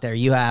have out there?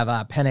 You have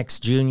Penix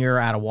Jr.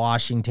 out of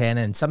Washington,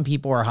 and some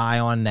people are high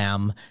on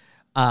them.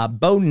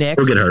 Bo Nix.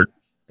 He'll get hurt.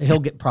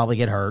 He'll probably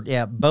get hurt.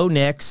 Yeah, Bo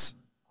Nix.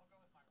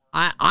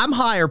 I'm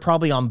higher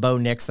probably on Bo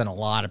Nix than a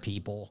lot of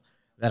people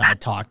that I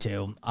talk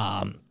to.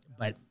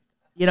 But,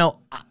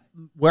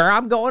 where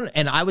I'm going,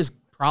 and I was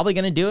probably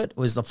going to do it,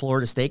 was the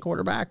Florida State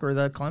quarterback or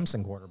the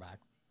Clemson quarterback.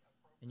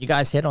 And you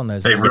guys hit on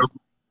those guys.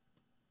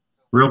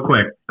 Real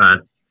quick,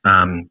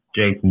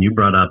 Jason, you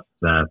brought up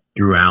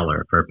Drew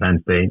Aller for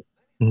Penn State.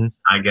 Mm-hmm.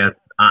 I guess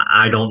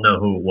I don't know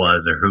who it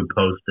was or who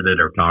posted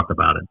it or talked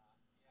about it,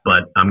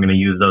 but I'm going to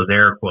use those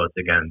air quotes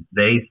again.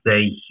 They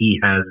say he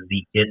has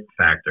the it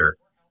factor,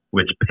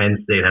 which Penn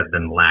State has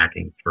been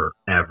lacking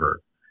forever.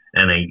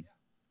 And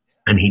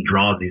he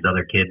draws these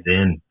other kids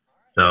in.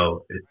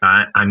 So,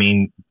 I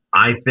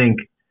think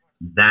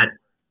that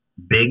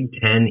Big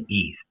Ten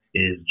East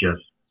is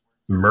just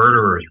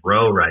murderer's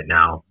row right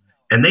now.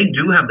 And they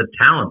do have the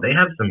talent. They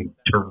have some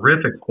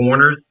terrific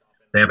corners.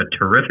 They have a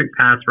terrific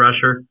pass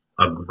rusher,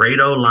 a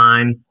great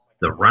O-line.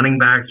 The running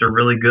backs are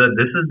really good.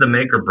 This is the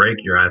make or break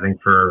year, I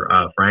think, for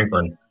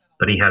Franklin.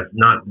 But he has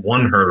not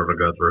one hurdle to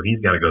go through.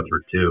 He's got to go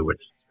through 2,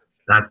 which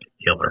that's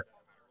killer.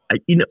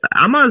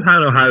 I'm not as high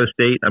on Ohio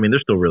State. I mean, they're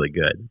still really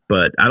good,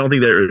 but I don't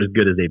think they're as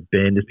good as they've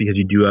been just because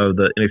you do have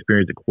the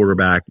inexperienced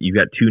quarterback. You've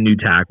got 2 new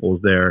tackles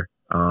there.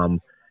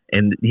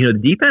 And the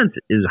defense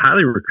is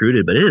highly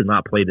recruited, but it has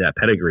not played that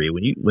pedigree.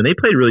 When they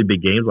played really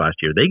big games last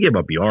year, they gave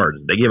up yards.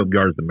 They gave up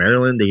yards to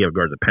Maryland. They gave up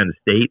yards to Penn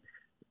State.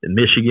 And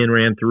Michigan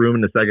ran through them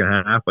in the second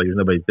half like it was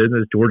nobody's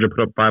business. Georgia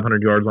put up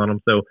 500 yards on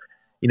them. So,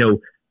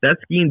 that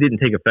scheme didn't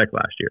take effect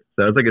last year.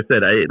 So, as like I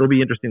said, it'll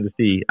be interesting to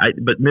see.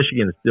 But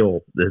Michigan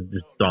still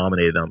just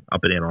dominated them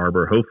up in Ann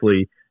Arbor.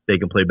 Hopefully, they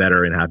can play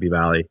better in Happy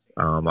Valley.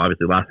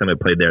 Obviously, last time they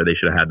played there, they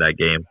should have had that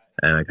game,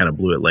 and I kind of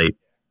blew it late.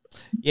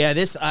 Yeah,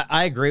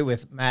 I agree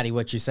with Maddie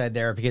what you said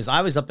there because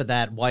I was up at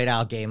that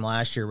whiteout game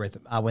last year with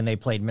when they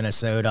played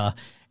Minnesota,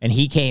 and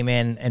he came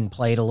in and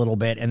played a little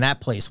bit, and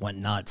that place went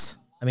nuts.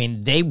 I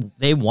mean,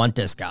 they want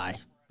this guy.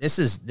 This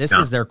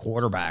is their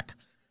quarterback.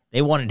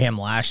 They wanted him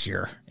last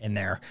year in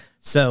there.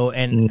 So,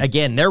 and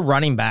again, their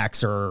running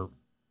backs are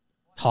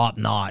top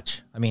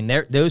notch. I mean,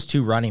 those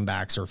 2 running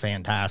backs are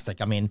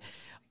fantastic. I mean,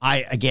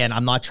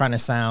 I'm not trying to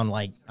sound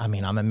like, I'm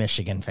a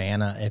Michigan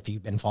fan. If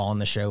you've been following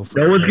the show for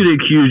no one's going to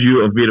accuse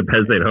you of being a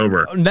Penn State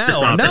homer.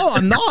 No, I'm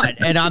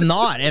not. And I'm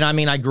not. And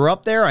I grew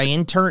up there. I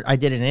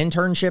did an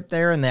internship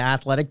there in the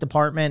athletic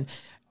department.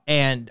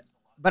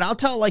 But I'll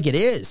tell it like it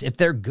is. If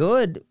they're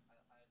good,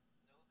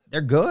 they're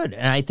good.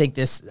 And I think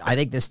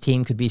this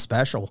team could be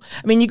special.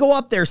 I mean, you go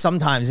up there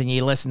sometimes and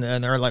you listen to them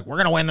and they're like, we're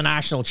going to win the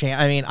national champ.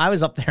 I mean, I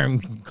was up there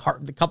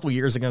a couple of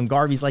years ago and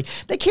Garvey's like,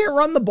 they can't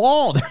run the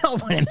ball. They're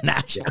not winning the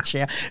national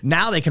champ.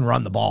 Now they can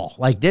run the ball.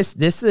 Like this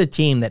is a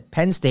team that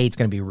Penn State's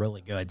going to be really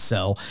good.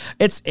 So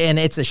it's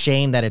a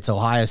shame that it's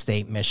Ohio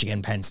State,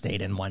 Michigan, Penn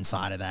State in one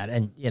side of that.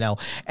 And,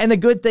 and the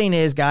good thing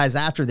is, guys,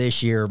 after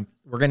this year,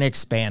 we're going to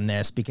expand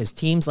this because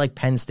teams like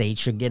Penn State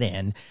should get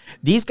in.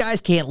 These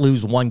guys can't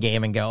lose one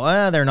game and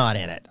go, they're not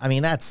in it. I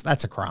mean, that's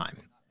a crime.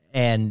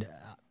 And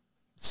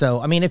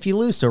so, if you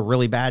lose to a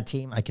really bad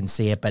team, I can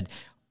see it, but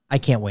I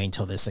can't wait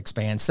until this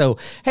expands. So,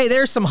 hey,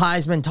 there's some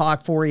Heisman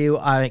talk for you.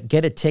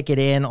 Get a ticket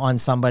in on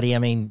somebody.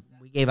 We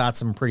gave out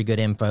some pretty good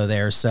info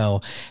there.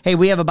 So, hey,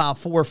 we have about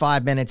 4 or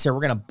 5 minutes here. We're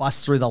going to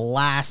bust through the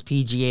last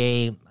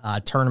PGA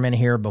tournament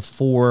here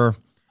before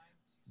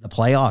the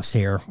playoffs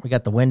here. We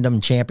got the Wyndham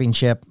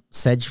Championship,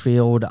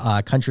 Sedgefield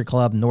Country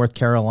Club, North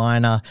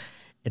Carolina.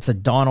 It's a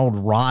Donald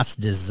Ross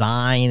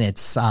design.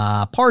 It's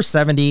par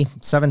 70,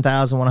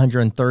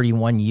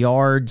 7,131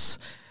 yards.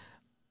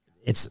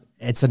 It's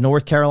a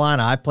North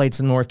Carolina. I played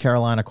some North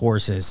Carolina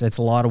courses. It's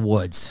a lot of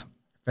woods.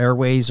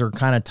 Fairways are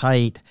kind of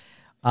tight.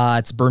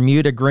 It's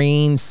Bermuda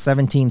Greens,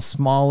 17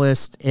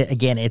 smallest.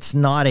 Again, it's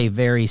not a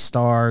very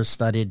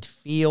star-studded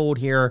field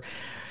here.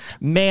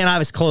 Man, I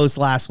was close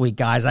last week,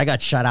 guys. I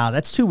got shut out.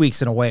 That's 2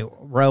 weeks in a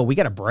row. We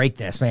got to break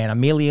this, man.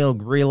 Emilio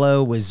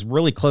Grillo was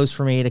really close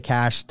for me to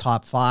cash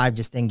top 5,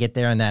 just didn't get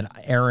there. And then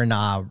Aaron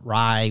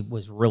Rye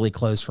was really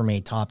close for me,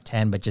 top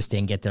 10, but just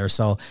didn't get there.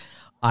 So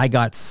I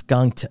got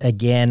skunked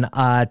again.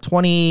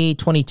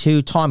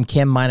 2022, Tom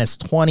Kim minus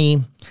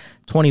 20.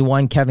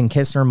 21, Kevin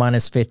Kistner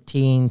minus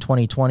 15.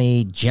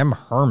 2020, Jim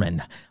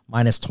Herman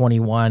minus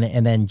 21.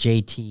 And then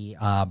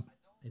JT,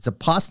 it's a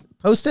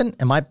Poston?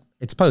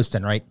 It's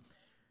Poston, right?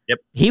 Yep.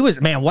 He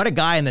was, man, what a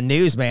guy in the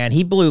news, man.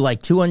 He blew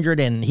like 200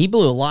 and he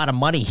blew a lot of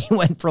money. He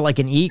went for like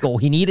an eagle.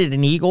 He needed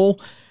an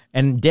eagle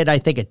and did, I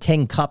think, a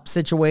 10 cup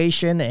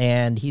situation.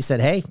 And he said,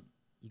 hey,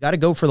 you got to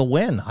go for the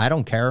win. I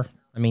don't care.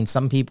 I mean,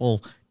 some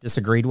people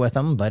disagreed with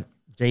him, but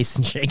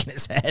Jason shaking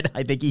his head.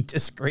 I think he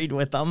disagreed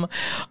with them.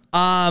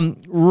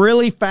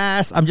 Really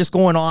fast. I'm just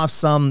going off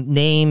some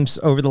names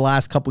over the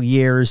last couple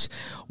years.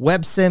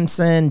 Webb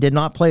Simpson did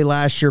not play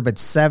last year, but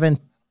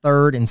 7th,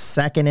 3rd, and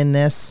 2nd in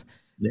this.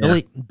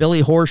 Yeah.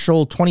 Billy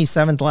Horschel,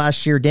 27th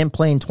last year, didn't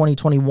play in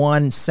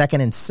 2021,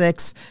 2nd and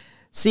 6th.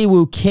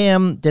 Siwoo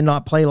Kim did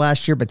not play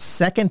last year, but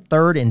 2nd,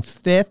 3rd, and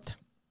 5th.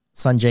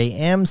 Sunjae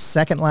M,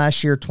 2nd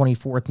last year,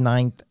 24th,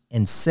 9th,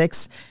 and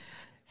 6th.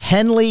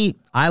 Henley,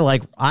 I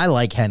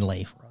like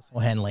Henley. Russell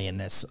Henley in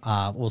this.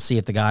 We'll see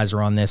if the guys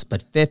are on this,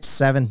 but 5th,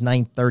 7th,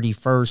 9th,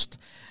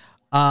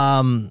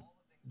 31st.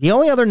 The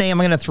only other name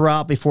I'm going to throw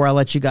out before I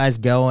let you guys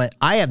go,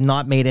 I have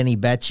not made any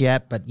bets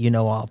yet, but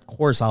of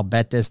course I'll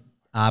bet this.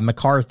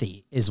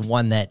 McCarthy is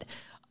one that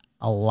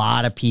a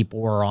lot of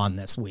people are on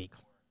this week.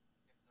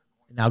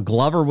 Now,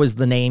 Glover was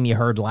the name you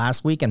heard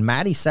last week, and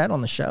Matty said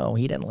on the show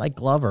he didn't like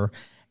Glover,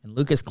 and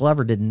Lucas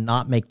Glover did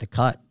not make the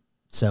cut.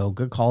 So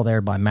good call there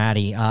by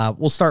Matty.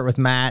 We'll start with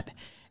Matt.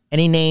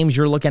 Any names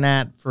you're looking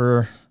at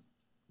for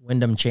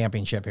Wyndham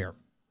Championship here?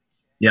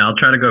 Yeah, I'll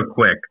try to go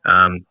quick.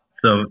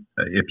 So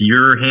if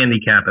you're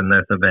handicapping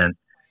this event,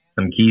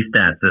 some key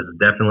stats. This is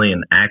definitely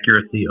an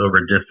accuracy over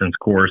distance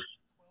course.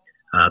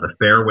 The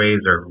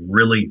fairways are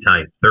really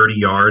tight, 30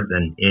 yards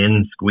and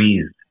in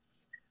squeezed.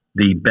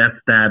 The best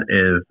stat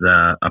is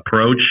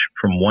approach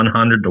from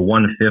 100 to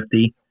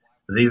 150.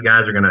 These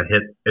guys are going to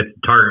hit, it's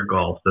target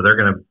golf, so they're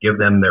going to give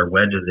them their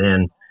wedges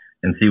in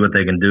and see what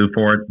they can do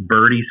for it.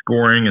 Birdie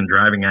scoring and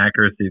driving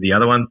accuracy, the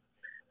other ones.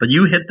 But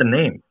you hit the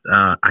names.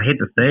 I hate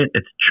to say it,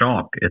 it's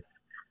chalk. It's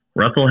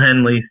Russell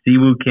Henley,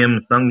 Siwoo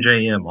Kim,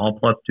 Sunjae M, all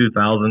plus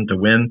 2,000 to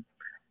win.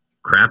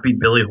 Crappy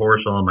Billy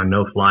Horschel on my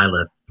no-fly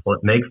list.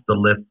 It makes the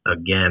list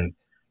again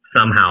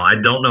somehow. I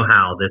don't know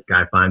how this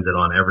guy finds it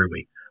on every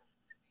week.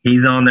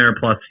 He's on there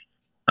plus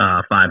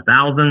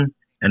 5,000.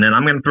 And then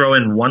I'm going to throw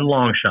in one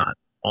long shot.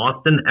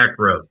 Austin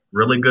Eckroat,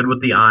 really good with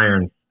the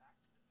irons,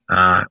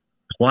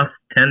 plus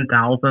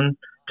 10,000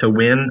 to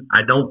win.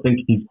 I don't think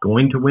he's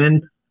going to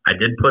win. I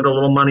did put a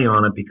little money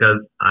on it because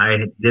I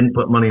didn't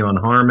put money on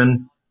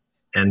Harmon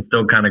and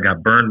still kind of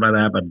got burned by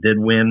that, but did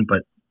win. But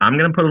I'm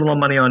going to put a little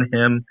money on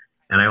him,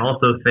 and I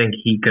also think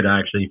he could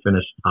actually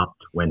finish top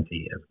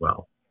 20 as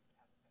well.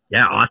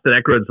 Yeah, Austin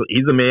Eckroat,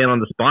 he's a man on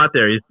the spot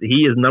there.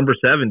 He is number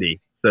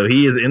 70. So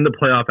he is in the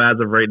playoff as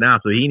of right now.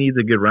 So he needs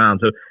a good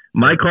round. So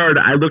my card,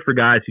 I look for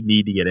guys who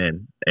need to get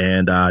in.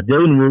 And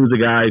Dylan Wu's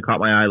a guy who caught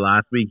my eye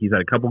last week. He's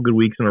had a couple good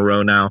weeks in a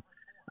row now.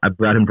 I've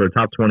got him for a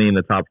top 20 in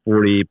the top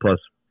 40 plus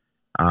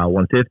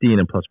 150 and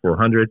then plus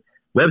 400.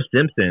 Webb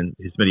Simpson,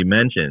 who Smitty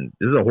mentioned,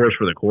 this is a horse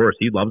for the course.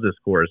 He loves this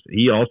course.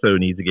 He also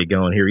needs to get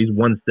going here. He's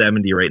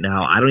 170 right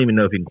now. I don't even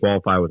know if he can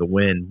qualify with a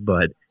win,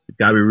 but it's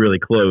got to be really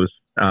close.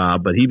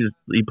 But he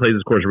plays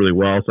this course really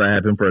well. So I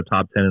have him for a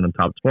top 10 and a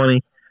top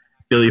 20.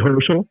 Billy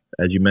Horschel,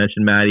 as you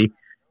mentioned, Matty.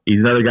 He's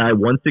another guy,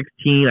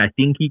 116. I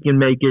think he can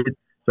make it.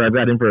 So I've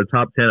got him for a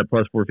top 10 at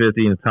plus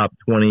 450 and a top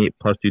 20 at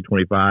plus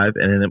 225.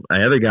 And then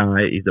my other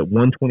guy, he's at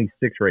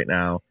 126 right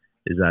now,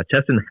 is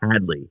Chesson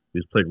Hadley,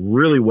 who's played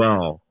really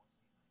well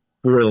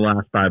for the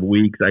last 5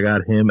 weeks. I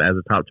got him as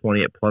a top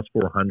 20 at plus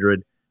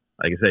 400.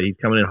 Like I said, he's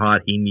coming in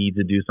hot. He needs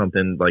to do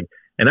something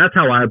and that's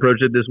how I approach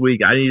it this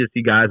week. I need to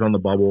see guys on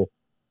the bubble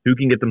who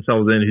can get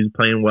themselves in, who's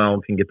playing well,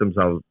 can get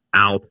themselves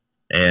out.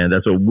 And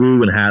that's what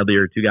Wu and Hadley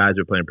are two guys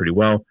who are playing pretty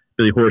well.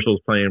 Billy Horschel's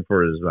playing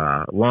for his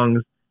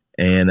lungs,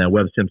 and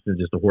Webb Simpson's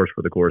just a horse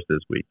for the course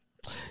this week.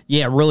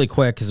 Yeah, really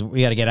quick because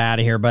we got to get out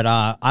of here. But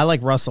I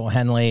like Russell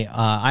Henley.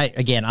 I'm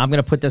going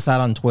to put this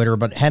out on Twitter,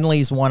 but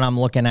Henley's one I'm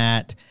looking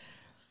at.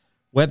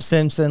 Webb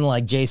Simpson,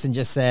 like Jason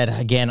just said,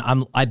 again,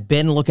 I've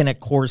been looking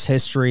at course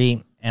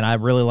history, and I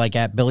really like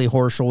that. Billy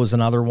Horschel was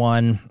another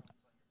one.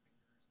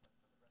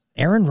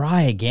 Aaron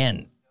Rye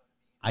again.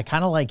 I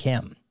kind of like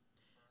him.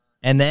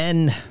 And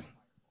then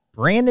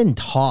Brandon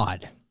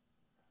Todd.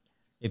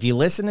 If you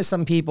listen to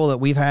some people that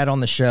we've had on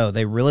the show,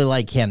 they really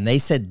like him. They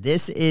said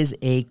this is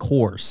a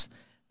course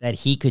that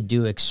he could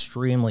do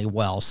extremely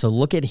well. So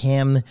look at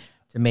him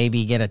to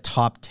maybe get a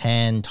top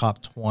 10,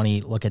 top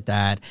 20. Look at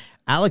that.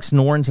 Alex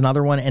Norn's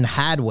another one. And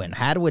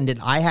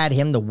I had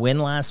him to win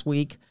last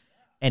week,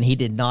 and he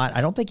did not. I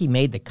don't think he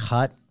made the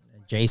cut.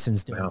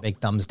 Jason's doing big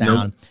thumbs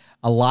down.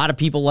 A lot of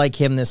people like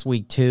him this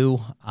week too.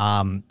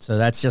 So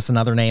that's just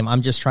another name.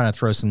 I'm just trying to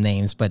throw some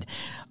names, but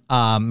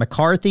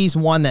McCarthy's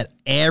one that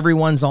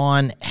everyone's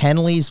on.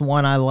 Henley's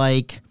one I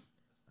like.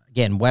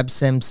 Again, Webb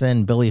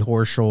Simpson, Billy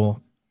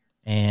Horschel,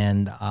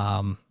 and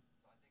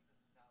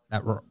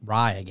that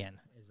Rye again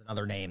is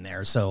another name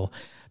there. So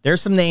there's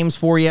some names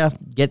for you.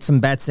 Get some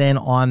bets in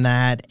on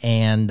that,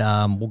 and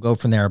we'll go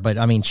from there. But,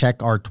 I mean,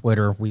 check our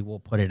Twitter. We will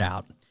put it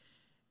out.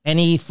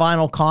 Any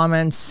final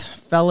comments,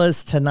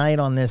 fellas, tonight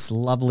on this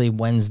lovely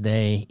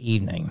Wednesday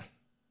evening?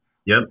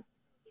 Yep.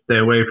 Stay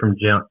away from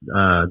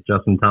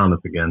Justin Thomas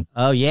again.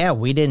 Oh, yeah.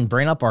 We didn't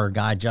bring up our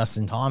guy,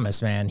 Justin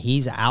Thomas, man.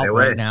 He's out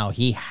right now.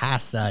 He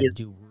has to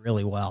do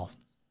really well.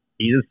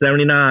 He's a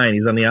 79.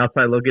 He's on the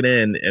outside looking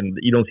in, and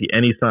you don't see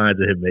any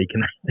signs of him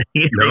making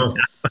anything. No.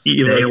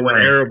 He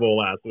was terrible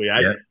last week.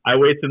 I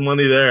wasted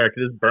money there. I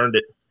could just burned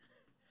it.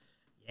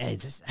 Yeah,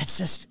 that's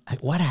just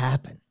what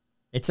happened.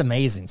 It's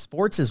amazing.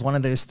 Sports is one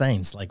of those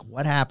things. Like,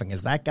 what happened?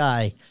 Is that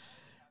guy...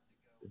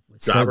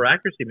 Driver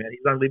accuracy, man.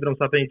 He's not leaving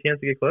himself any chance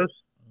to get close.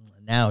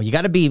 No, you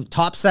got to be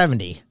top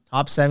 70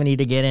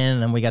 to get in,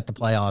 and then we got the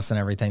playoffs and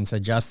everything. So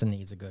Justin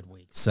needs a good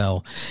week.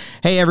 So,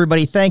 hey,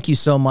 everybody, thank you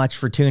so much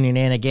for tuning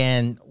in.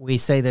 Again, we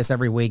say this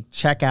every week.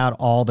 Check out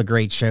all the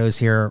great shows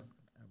here.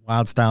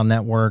 Wild Style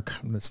Network,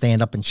 the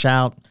Stand Up and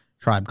Shout,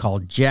 Tribe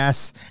Called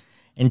Jess.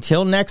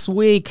 Until next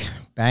week,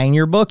 bang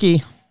your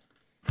bookie.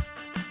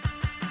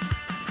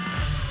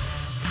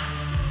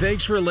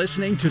 Thanks for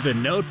listening to the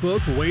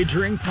Notebook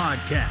Wagering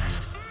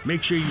Podcast.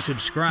 Make sure you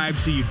subscribe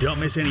so you don't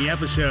miss any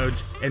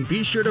episodes, and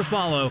be sure to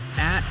follow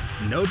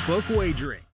 @Notebook Wagering.